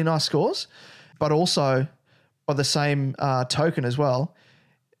out some really nice scores, but also by the same token as well,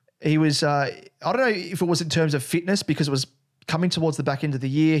 he was, I don't know if it was in terms of fitness because it was coming towards the back end of the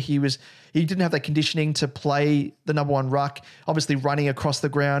year, he didn't have that conditioning to play the number one ruck, obviously running across the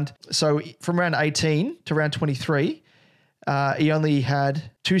ground. So from round 18 to round 23, he only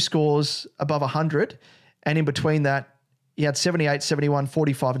had 2 scores above 100. And in between that, he had 78, 71,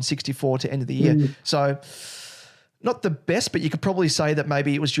 45, and 64 to end of the year. So not the best, but you could probably say that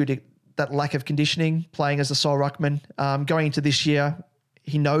maybe it was due to that lack of conditioning, playing as a sole ruckman. Going into this year,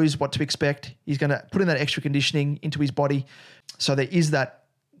 he knows what to expect. He's going to put in that extra conditioning into his body. So there is that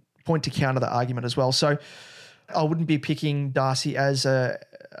point to counter the argument as well. So I wouldn't be picking Darcy as a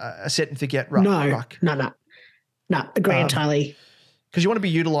set and forget ruck. No, agree entirely. Because you want to be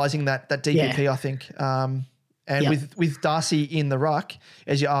utilising that DPP, I think. With Darcy in the ruck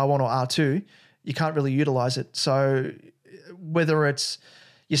as your R1 or R2, you can't really utilise it. So whether it's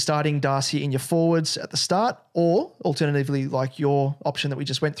you're starting Darcy in your forwards at the start, or alternatively, like your option that we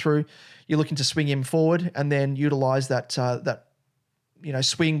just went through, you're looking to swing him forward and then utilise that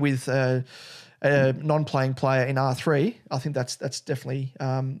swing with a non-playing player in R3. I think that's definitely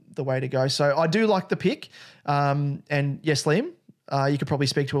the way to go. So I do like the pick. And yes, Liam, you could probably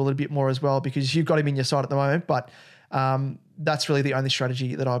speak to a little bit more as well because you've got him in your side at the moment, but that's really the only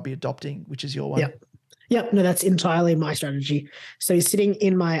strategy that I'd be adopting, which is your one. Yep. No, that's entirely my strategy. So he's sitting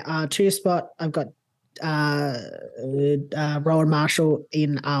in my R2 spot. I've got Rowan Marshall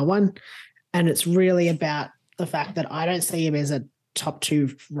in R1, and it's really about the fact that I don't see him as a top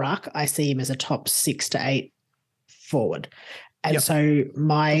 2 ruck. I see him as a top 6 to 8 forward. And so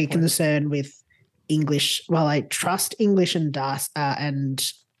my concern with English, while I trust English and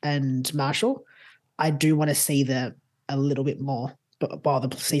and Marshall, I do want to see a little bit more. But while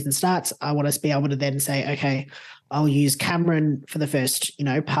the season starts, I want to be able to then say, okay, I'll use Cameron for the first,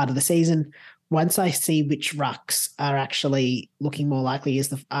 part of the season. Once I see which rucks are actually looking more likely as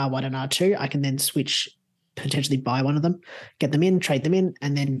the R1 and R2, I can then switch, potentially buy one of them, get them in, trade them in,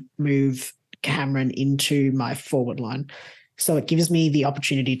 and then move Cameron into my forward line. So it gives me the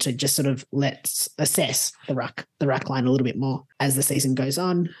opportunity to just sort of let's assess the ruck line a little bit more as the season goes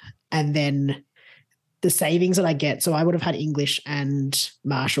on. And then the savings that I get, so I would have had English and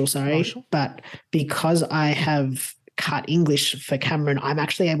Marshall, but because I have cut English for Cameron, I'm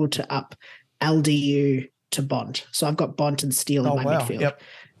actually able to up LDU to Bont. So I've got Bont and Steele in my midfield. Yep.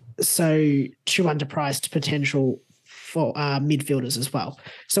 So 2 underpriced potential for midfielders as well.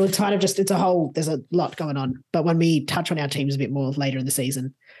 So it's kind of just, there's a lot going on. But when we touch on our teams a bit more later in the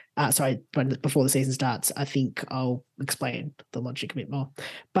season, before the season starts, I think I'll explain the logic a bit more.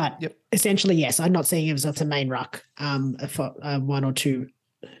 But essentially, yes, I'm not seeing him as a main ruck for 1 or 2,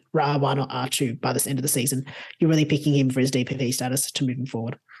 R1 or R2 by the end of the season. You're really picking him for his DPP status to moving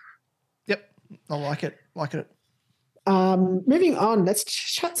forward. Yep, I like it. Moving on, let's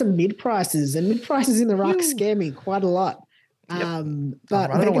chat some mid prices, and mid prices in the ruck scare me quite a lot. But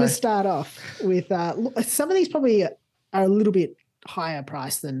we're going to start off with some of these probably are a little bit higher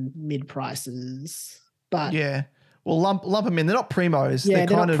price than mid prices, but we'll lump them in. They're not primos. They're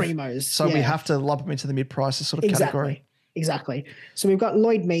not primos. So we have to lump them into the mid prices sort of category. Exactly. So we've got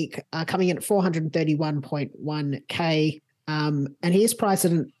Lloyd Meek coming in at 431.1K. And he is priced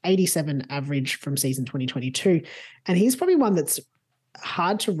at an 87 average from season 2022. And he's probably one that's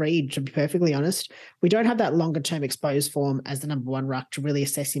hard to read, to be perfectly honest. We don't have that longer term exposed form as the number one ruck to really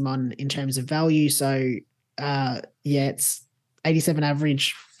assess him on in terms of value. So it's 87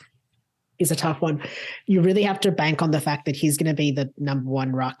 average is a tough one. You really have to bank on the fact that he's going to be the number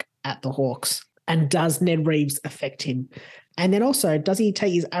one ruck at the Hawks. And does Ned Reeves affect him? And then also, does he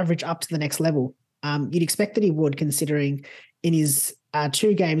take his average up to the next level? You'd expect that he would, considering in his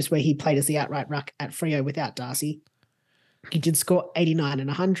 2 games where he played as the outright ruck at Freo without Darcy, he did score 89 and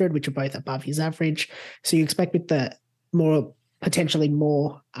 100, which are both above his average. So you expect with the potentially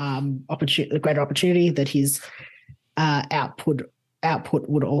more greater opportunity that his output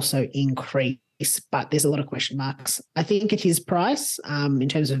would also increase. But there's a lot of question marks. I think at his price, in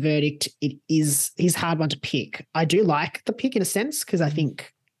terms of verdict, he's a hard one to pick. I do like the pick in a sense because I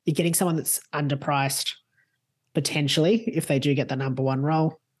think you're getting someone that's underpriced potentially if they do get the number one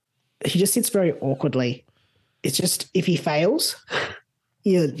role. He just sits very awkwardly. It's just if he fails,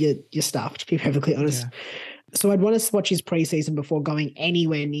 you're stuffed, to be perfectly honest. Yeah. So I'd want to watch his preseason before going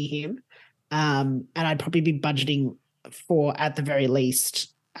anywhere near him. And I'd probably be budgeting for, at the very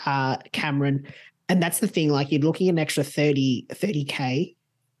least, Cameron. And that's the thing, like you're looking at an extra 30K,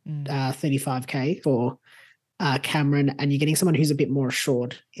 35K for Cameron, and you're getting someone who's a bit more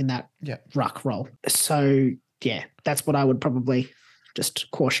assured in that ruck role. So, yeah, that's what I would probably just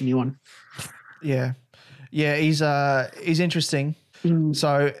caution you on. Yeah. Yeah, he's interesting.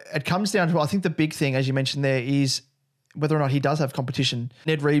 So it comes down to, I think the big thing, as you mentioned there, is whether or not he does have competition.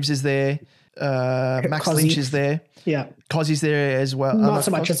 Ned Reeves is there. Max Cozzy. Lynch is there. Yeah. Cozzy's there as well. Not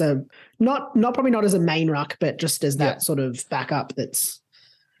so much as probably not as a main ruck, but just as that sort of backup that's.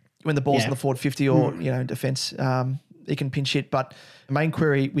 When the ball's in the forward 50 or, defense, he can pinch hit. But the main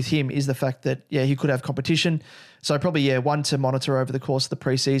query with him is the fact that, he could have competition. So probably, one to monitor over the course of the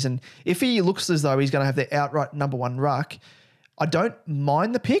preseason. If he looks as though he's going to have the outright number one ruck, I don't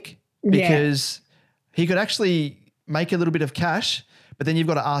mind the pick because he could actually make a little bit of cash, but then you've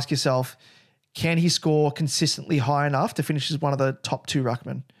got to ask yourself, can he score consistently high enough to finish as one of the top two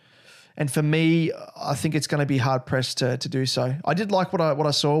ruckmen? And for me, I think it's going to be hard pressed to do so. I did like what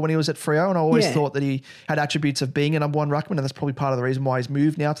I saw when he was at Freo, and I always thought that he had attributes of being a number one ruckman, and that's probably part of the reason why he's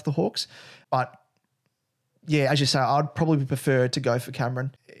moved now to the Hawks. But as you say, I'd probably prefer to go for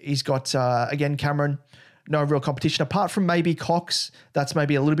Cameron. He's got, again, Cameron, no real competition apart from maybe Cox. That's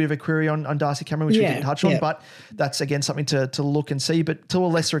maybe a little bit of a query on Darcy Cameron, which we didn't touch on, but that's again something to look and see, but to a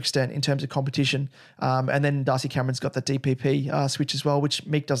lesser extent in terms of competition. And then Darcy Cameron's got that DPP switch as well, which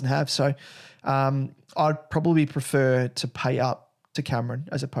Mick doesn't have. So I'd probably prefer to pay up to Cameron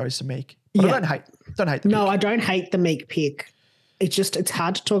as opposed to Mick. But I don't hate the pick. No, I don't hate the Mick pick. It's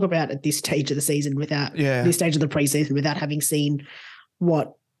hard to talk about at this stage of the season this stage of the preseason without having seen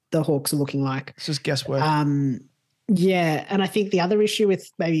what the Hawks are looking like. It's just guesswork. And I think the other issue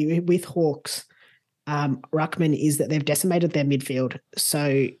with Hawks ruckman is that they've decimated their midfield.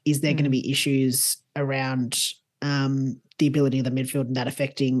 So is there going to be issues around the ability of the midfield and that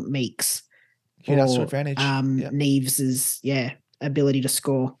affecting Meeks or advantage? Neves' ability to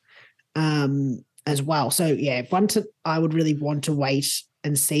score as well. So I would really want to wait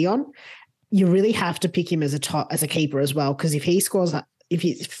and see on. You really have to pick him as a keeper as well, because if he scores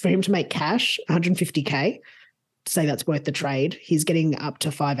for him to make cash, 150K, say that's worth the trade, he's getting up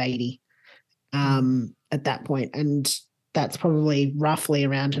to 580 at that point. And that's probably roughly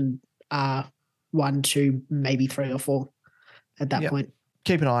around 1, 2, maybe 3 or 4 at that point.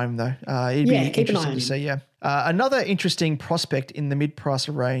 Keep an eye on him though. It'd be interesting to see, another interesting prospect in the mid-price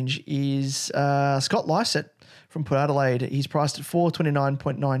range is Scott Lycett from Port Adelaide. He's priced at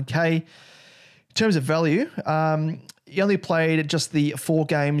 429.9K. In terms of value, he only played just the 4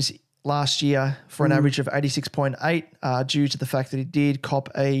 games last year for an average of 86.8 due to the fact that he did cop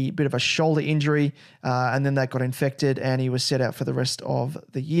a bit of a shoulder injury and then that got infected and he was set out for the rest of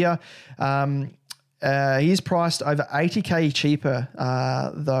the year. He's priced over 80K cheaper,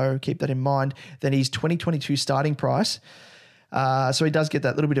 though, keep that in mind, than his 2022 starting price. So he does get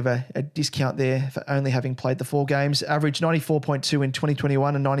that little bit of a discount there for only having played the 4 games. Averaged 94.2 in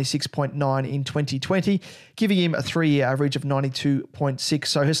 2021 and 96.9 in 2020, giving him a 3-year average of 92.6.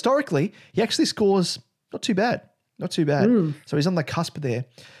 So historically, he actually scores not too bad. So he's on the cusp there.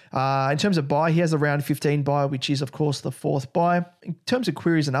 In terms of buy, he has a round 15 buy, which is, of course, the 4th buy. In terms of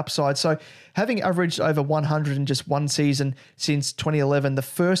queries and upside, so having averaged over 100 in just one season since 2011, the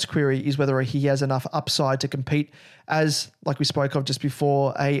first query is whether he has enough upside to compete as, like we spoke of just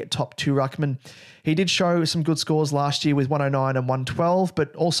before, a top 2 ruckman. He did show some good scores last year with 109 and 112,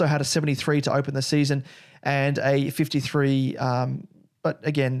 but also had a 73 to open the season and a 53 but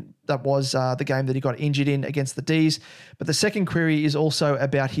again, that was the game that he got injured in against the Ds. But the second query is also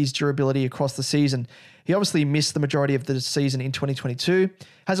about his durability across the season. He obviously missed the majority of the season in 2022,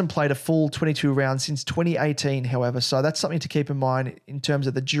 hasn't played a full 22 rounds since 2018, however. So that's something to keep in mind in terms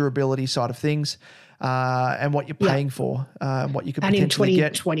of the durability side of things and what you're paying for, what you could potentially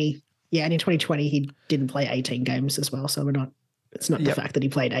get. And in 2020, he didn't play 18 games as well. So it's not the fact that he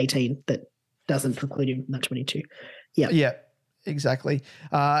played 18 that doesn't preclude him from that 22. Yeah. Exactly.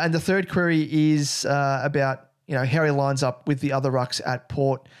 And the third query is about, how he lines up with the other rucks at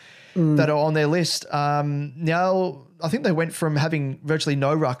Port that are on their list. Now, I think they went from having virtually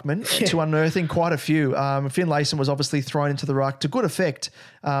no ruckman to unearthing quite a few. Finn Layson was obviously thrown into the ruck to good effect,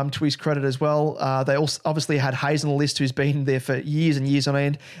 to his credit as well. They also obviously had Hayes on the list, who's been there for years and years on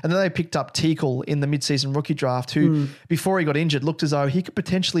end. And then they picked up Teakle in the mid-season rookie draft, who, before he got injured, looked as though he could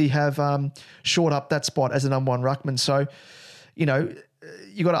potentially have shored up that spot as a number 1 ruckman. So, you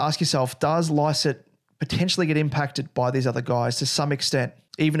got to ask yourself, does Lycett potentially get impacted by these other guys to some extent,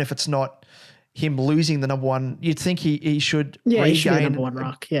 even if it's not him losing the number 1? You'd think he should regain number 1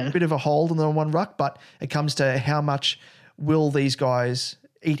 ruck, a bit of a hold on the number 1 ruck, but it comes to how much will these guys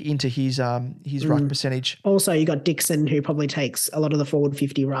eat into his ruck percentage. Also, you got Dixon, who probably takes a lot of the forward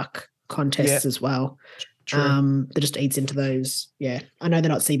 50 ruck contests as well. True. That just eats into those. Yeah, I know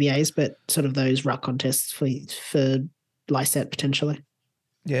they're not CBAs, but sort of those ruck contests for Lycett potentially.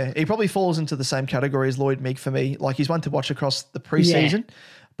 Yeah, he probably falls into the same category as Lloyd Meek for me. Like, he's one to watch across the preseason,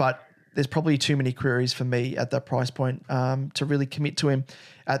 but there's probably too many queries for me at that price point to really commit to him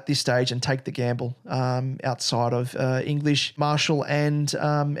at this stage and take the gamble outside of English, Marshall, and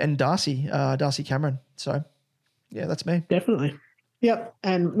Darcy Cameron. So, yeah, that's me. Definitely. Yep.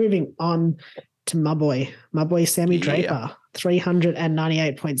 And moving on to my boy Sammy Draper,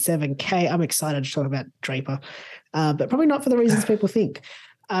 398.7K. I'm excited to talk about Draper, but probably not for the reasons people think.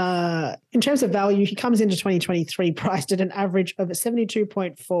 In terms of value, he comes into 2023 priced at an average of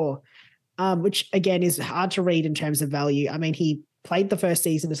 72.4, which again is hard to read in terms of value. I mean, he played the first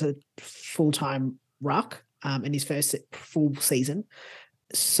season as a full-time ruck in his first full season.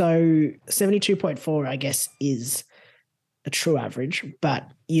 So 72.4, I guess, is a true average, but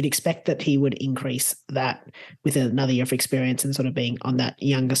you'd expect that he would increase that with another year of experience and sort of being on that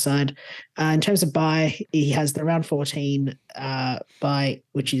younger side. In terms of buy, he has the round 14 buy,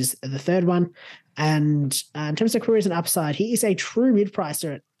 which is the third one. And in terms of careers and upside, he is a true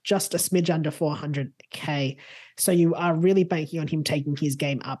mid-pricer at just a smidge under 400K. So you are really banking on him taking his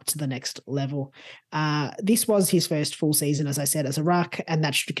game up to the next level. This was his first full season, as I said, as a ruck, and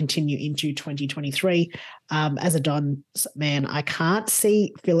that should continue into 2023. As a Don man, I can't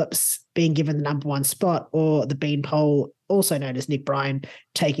see Phillips being given the number one spot or the beanpole, also known as Nick Bryan,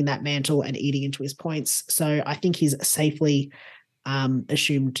 taking that mantle and eating into his points. So I think he's safely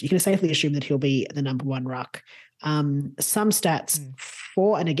assumed. You can safely assume that he'll be the number one ruck. Some stats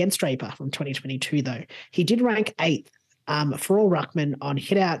for and against Draper from 2022, though. He did rank 8th for all ruckmen on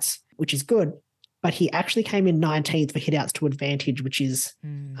hitouts, which is good, but he actually came in 19th for hitouts to advantage, which is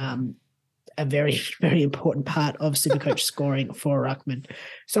a very, very important part of SuperCoach scoring for a ruckman.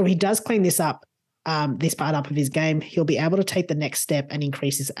 So he does clean this up, this part up of his game. He'll be able to take the next step and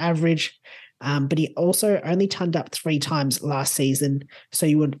increase his average, but he also only turned up 3 times last season, so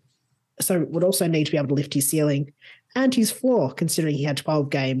would also need to be able to lift his ceiling and his floor, considering he had 12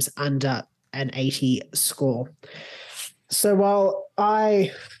 games under an 80 score. So while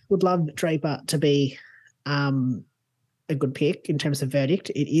I would love Draper to be a good pick in terms of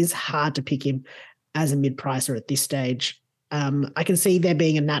verdict, it is hard to pick him as a mid-pricer at this stage. I can see there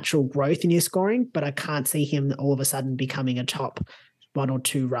being a natural growth in his scoring, but I can't see him all of a sudden becoming a top 1 or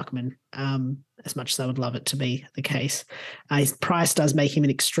 2 ruckman, as much as I would love it to be the case. His price does make him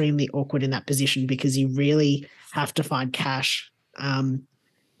extremely awkward in that position because you really have to find cash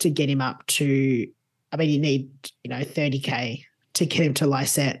to get him up to, I mean, you need, 30K to get him to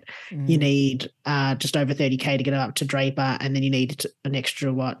Lysette. You need just over 30K to get him up to Draper, and then you need an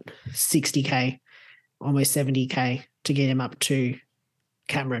extra, 60K, almost 70K to get him up to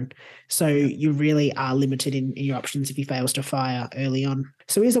Cameron. So you really are limited in your options if he fails to fire early on.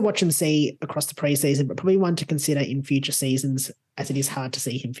 So here's a watch and see across the preseason, but probably one to consider in future seasons, as it is hard to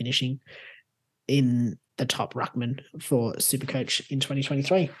see him finishing in the top ruckman for SuperCoach in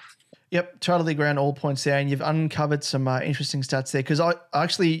 2023. Yep, totally agree on all points there, and you've uncovered some interesting stats there, because I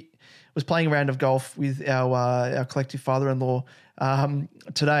actually was playing a round of golf with our collective father-in-law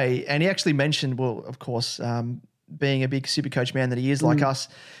today, and he actually mentioned, well, of course, being a big SuperCoach man that he is, like us,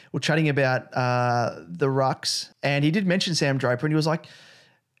 we're chatting about the rucks, and he did mention Sam Draper, and he was like,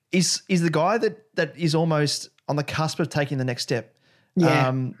 is the guy that is almost on the cusp of taking the next step.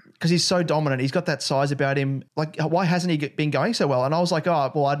 Yeah. Because he's so dominant. He's got that size about him. Like, why hasn't he been going so well? And I was like, I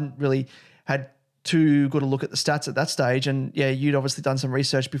hadn't really had too good a look at the stats at that stage. And yeah, you'd obviously done some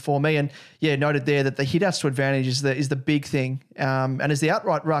research before me, and yeah, noted there that the hitouts to advantage is the big thing. And as the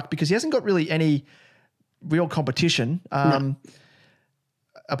outright ruck, because he hasn't got really any real competition, apart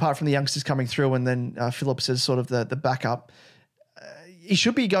from the youngsters coming through, and then Phillips is sort of the backup. He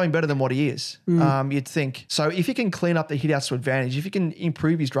should be going better than what he is, you'd think. So if he can clean up the hitouts to advantage, if he can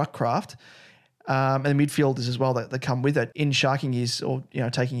improve his ruck craft, and the midfielders as well that come with it in sharking his, or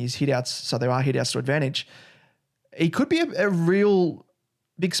taking his hitouts, so there are hitouts to advantage, he could be a real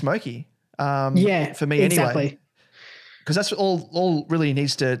big smoky. For me exactly. Anyway. Because that's all really he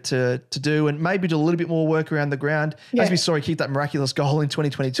needs to do, and maybe do a little bit more work around the ground. Yeah. As we saw, he kicked that miraculous goal in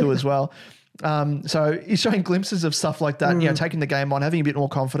 2022 as well. So he's showing glimpses of stuff like that, taking the game on, having a bit more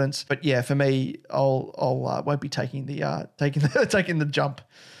confidence. But yeah, for me, I'll won't be taking the jump.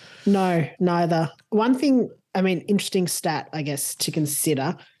 No, neither. One thing, interesting stat, I guess, to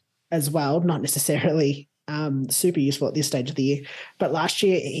consider as well, not necessarily super useful at this stage of the year, but last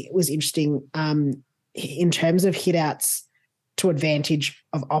year it was interesting in terms of hitouts to advantage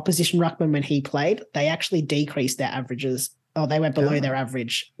of opposition ruckman when he played. They actually decreased their averages. They went below their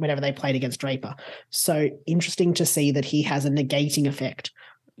average whenever they played against Draper. So interesting to see that he has a negating effect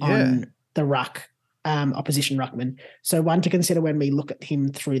on the ruck, opposition ruckman. So one to consider when we look at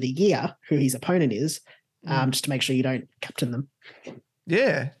him through the year, who his opponent is, just to make sure you don't captain them.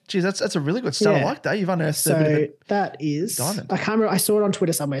 Yeah. Geez, that's a really good start. I like that. You've unearthed a bit of a that is diamond. I can't remember. I saw it on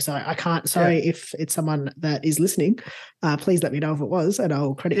Twitter somewhere, so I can't. Sorry if it's someone that is listening. Please let me know if it was, and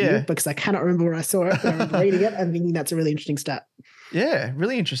I'll credit you because I cannot remember where I saw it. But I remember reading it and thinking that's a really interesting stat. Yeah,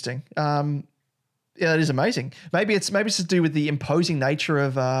 really interesting. Yeah, it is amazing. Maybe it's to do with the imposing nature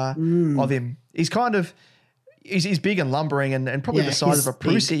of him. He's kind of he's big and lumbering and probably the size of a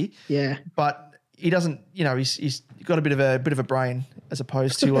Prusy. Yeah, but he doesn't. He's got a bit of a brain as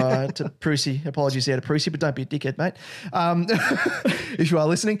opposed to Prusy. Apologies there to Prusy, but don't be a dickhead, mate. If you are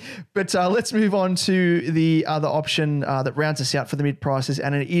listening. But let's move on to the other option that rounds us out for the mid prices,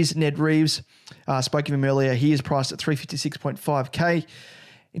 and it is Ned Reeves. Spoke of him earlier. He is priced at $356.5K.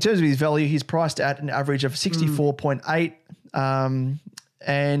 In terms of his value, he's priced at an average of 64.8.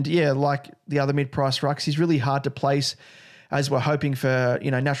 And yeah, like the other mid-price rucks, he's really hard to place as we're hoping for,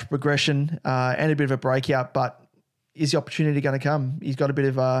 natural progression and a bit of a breakout. But is the opportunity going to come? He's got a bit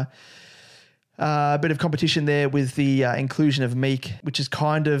of competition there with the inclusion of Meek, which is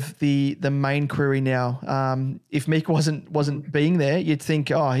kind of the main query now. If Meek wasn't being there, you'd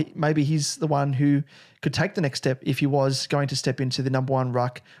think, maybe he's the one who could take the next step if he was going to step into the number one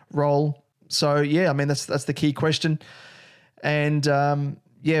ruck role. So yeah, I mean that's the key question. And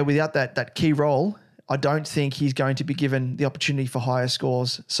without that key role, I don't think he's going to be given the opportunity for higher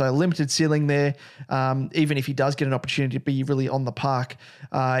scores. So limited ceiling there, even if he does get an opportunity to be really on the park.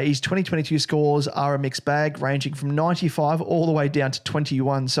 His 2022 scores are a mixed bag, ranging from 95 all the way down to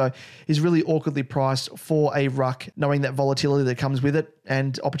 21. So he's really awkwardly priced for a ruck, knowing that volatility that comes with it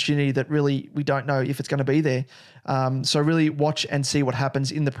and opportunity that really we don't know if it's going to be there. So really watch and see what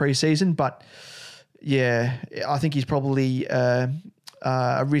happens in the preseason. But yeah, I think he's probably a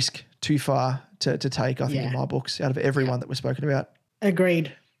risk too far to take, I think, in my books, out of everyone that we've spoken about.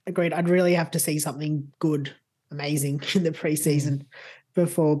 Agreed. I'd really have to see something good, amazing in the preseason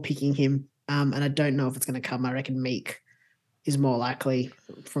before picking him. And I don't know if it's going to come. I reckon Meek is more likely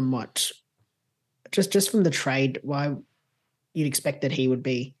from what, just from the trade, why you'd expect that he would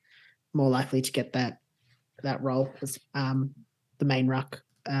be more likely to get that role as the main ruck,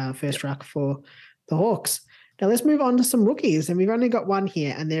 first ruck for the Hawks. Now let's move on to some rookies, and we've only got one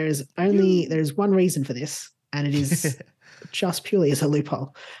here, and there is one reason for this, and it is just purely as a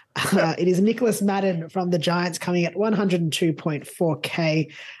loophole. It is Nicholas Madden from the Giants coming at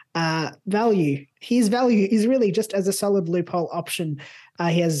 102.4K value. His value is really just as a solid loophole option.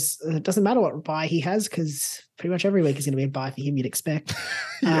 He has it doesn't matter what buy he has because pretty much every week is going to be a buy for him. You'd expect.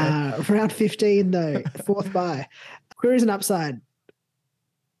 Round 15 though, fourth buy. Queries and upside.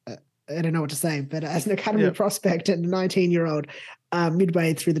 I don't know what to say, but as an academy prospect and a 19-year-old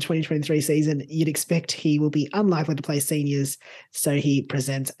midway through the 2023 season, you'd expect he will be unlikely to play seniors, so he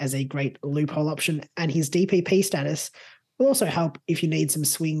presents as a great loophole option, and his DPP status will also help if you need some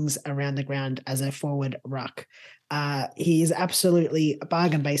swings around the ground as a forward ruck. He is absolutely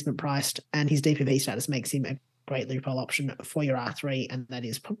bargain basement priced, and his DPP status makes him a great loophole option for your R3, and that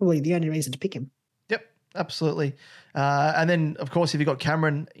is probably the only reason to pick him. Absolutely. And then, of course, if you've got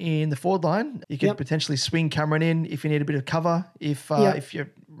Cameron in the forward line, you could potentially swing Cameron in if you need a bit of cover, if you're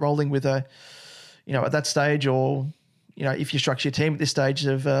rolling with at that stage, or, if you structure your team at this stage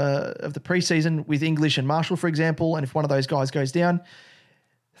of the preseason with English and Marshall, for example, and if one of those guys goes down,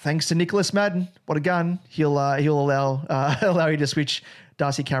 thanks to Nicholas Madden, what a gun, he'll allow you to switch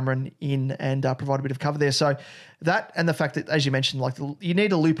Darcy Cameron in and provide a bit of cover there. So that, and the fact that, as you mentioned, you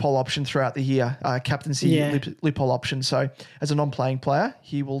need a loophole option throughout the year, captaincy loophole option. So as a non-playing player,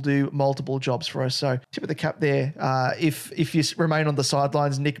 he will do multiple jobs for us. So tip of the cap there. If you remain on the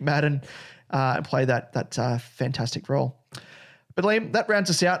sidelines, Nick Madden, and play that fantastic role. But Liam, that rounds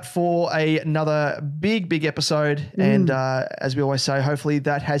us out for another big episode. And as we always say, hopefully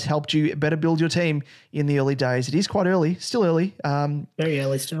that has helped you better build your team in the early days. It is quite early, still early. Very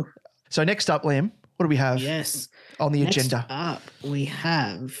early still. So next up, Liam, what do we have on the agenda? Next up, we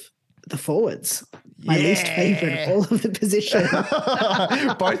have the forwards. My least favorite of all of the positions.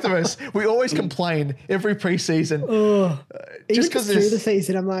 Both of us. We always complain every preseason. Just because through the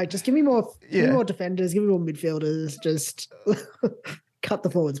season, I'm like, just give me more defenders, give me more midfielders, just cut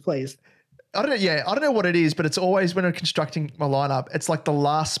the forwards, please. I don't know what it is, but it's always when I'm constructing my lineup, it's like the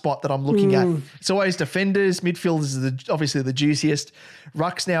last spot that I'm looking at. It's always defenders, midfielders is obviously the juiciest.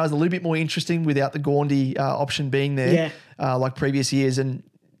 Rucks now is a little bit more interesting without the Gaundy option being there, like previous years. And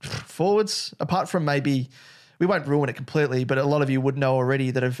forwards, apart from maybe, we won't ruin it completely, but a lot of you would know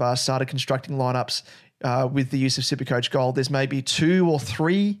already that have started constructing lineups with the use of SuperCoach Gold. There's maybe 2 or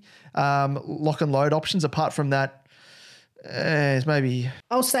 3 lock and load options. Apart from that, it's maybe...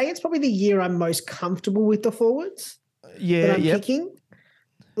 I'll say it's probably the year I'm most comfortable with the forwards that I'm picking.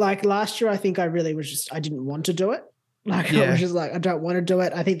 Like last year, I think I really was I didn't want to do it. Like I was just like, I don't want to do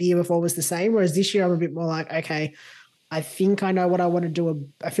it. I think the year before was the same. Whereas this year I'm a bit more like, okay, I think I know what I want to do.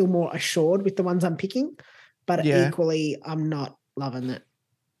 I feel more assured with the ones I'm picking, but equally I'm not loving it.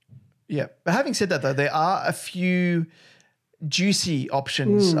 Yeah. But having said that though, there are a few juicy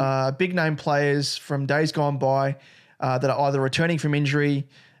options, big name players from days gone by that are either returning from injury,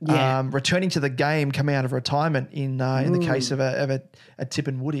 returning to the game, coming out of retirement in the case of a Tip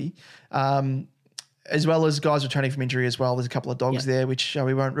and Woody, as well as guys returning from injury as well. There's a couple of dogs there, which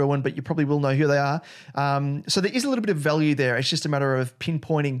we won't ruin, but you probably will know who they are. So there is a little bit of value there. It's just a matter of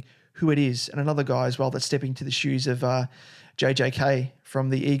pinpointing who it is. And another guy as well that's stepping to the shoes of JJK from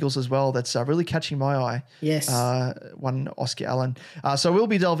the Eagles as well. That's really catching my eye. Yes. One Oscar Allen. So we'll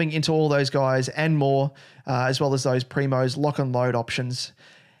be delving into all those guys and more, as well as those primos, lock and load options.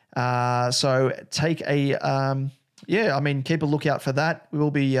 So take a, keep a lookout for that. We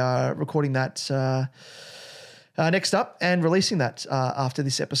will be recording that next up and releasing that after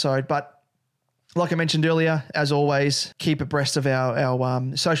this episode. But like I mentioned earlier, as always, keep abreast of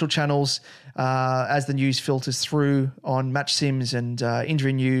our social channels as the news filters through on match sims and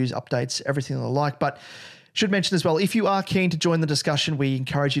injury news, updates, everything and the like. But should mention as well, if you are keen to join the discussion, we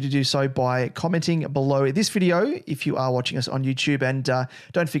encourage you to do so by commenting below this video if you are watching us on YouTube. And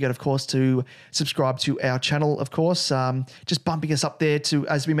don't forget, of course, to subscribe to our channel, of course. Just bumping us up there to,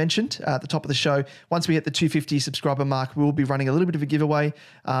 as we mentioned at the top of the show, once we hit the 250 subscriber mark, we will be running a little bit of a giveaway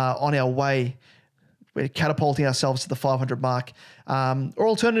on our way. We're catapulting ourselves to the 500 mark. Or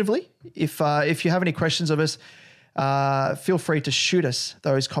alternatively, if you have any questions of us, feel free to shoot us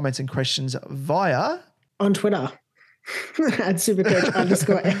those comments and questions via... on Twitter at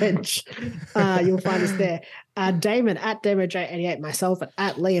SuperCoach_Edge. You'll find us there. Damon at DamoJ88, myself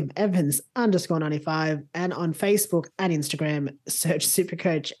at Liam Evans_95, and on Facebook and Instagram, search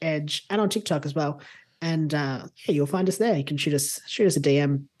SuperCoach Edge, and on TikTok as well. And you'll find us there. You can shoot us a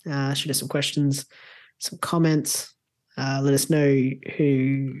DM, shoot us some questions, some comments. Let us know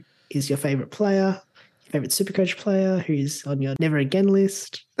who is your favorite player, your favorite SuperCoach player, who's on your never again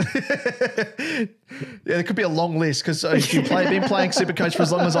list. There could be a long list because if you've been playing SuperCoach for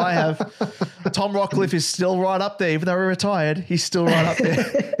as long as I have, Tom Rockcliffe is still right up there. Even though we're retired, he's still right up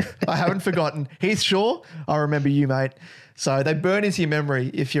there. I haven't forgotten. Heath Shaw, I remember you, mate. So they burn into your memory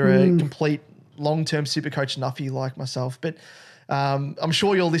if you're a complete long-term SuperCoach nuffy like myself. But I'm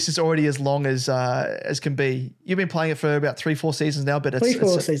sure your list is already as long as can be. You've been playing it for about 3-4 seasons now, but it's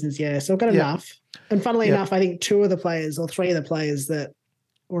 3-4 seasons, yeah. So I've got enough. And funnily enough, I think 2 of the players or 3 of the players that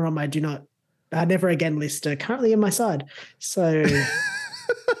were on my never again list are currently in my side. So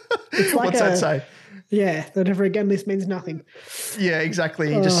it's like what's that say? Yeah, the never again list means nothing. Yeah,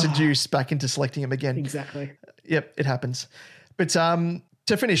 exactly. You just seduce back into selecting them again. Exactly. Yep, it happens. But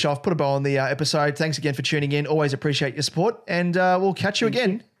to finish off, put a bow on the episode. Thanks again for tuning in. Always appreciate your support. And we'll catch you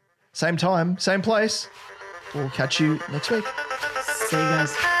again. Same time, same place. We'll catch you next week. See you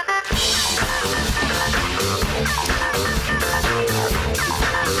guys.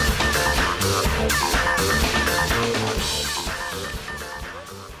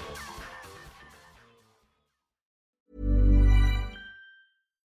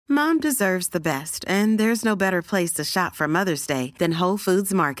 Mom deserves the best, and there's no better place to shop for Mother's Day than Whole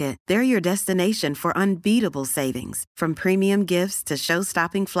Foods Market. They're your destination for unbeatable savings, from premium gifts to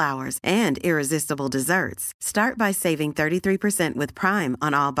show-stopping flowers and irresistible desserts. Start by saving 33% with Prime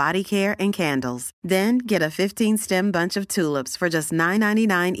on all body care and candles. Then get a 15-stem bunch of tulips for just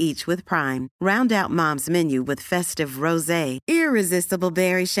 $9.99 each with Prime. Round out Mom's menu with festive rosé, irresistible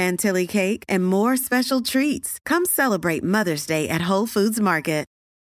berry chantilly cake, and more special treats. Come celebrate Mother's Day at Whole Foods Market.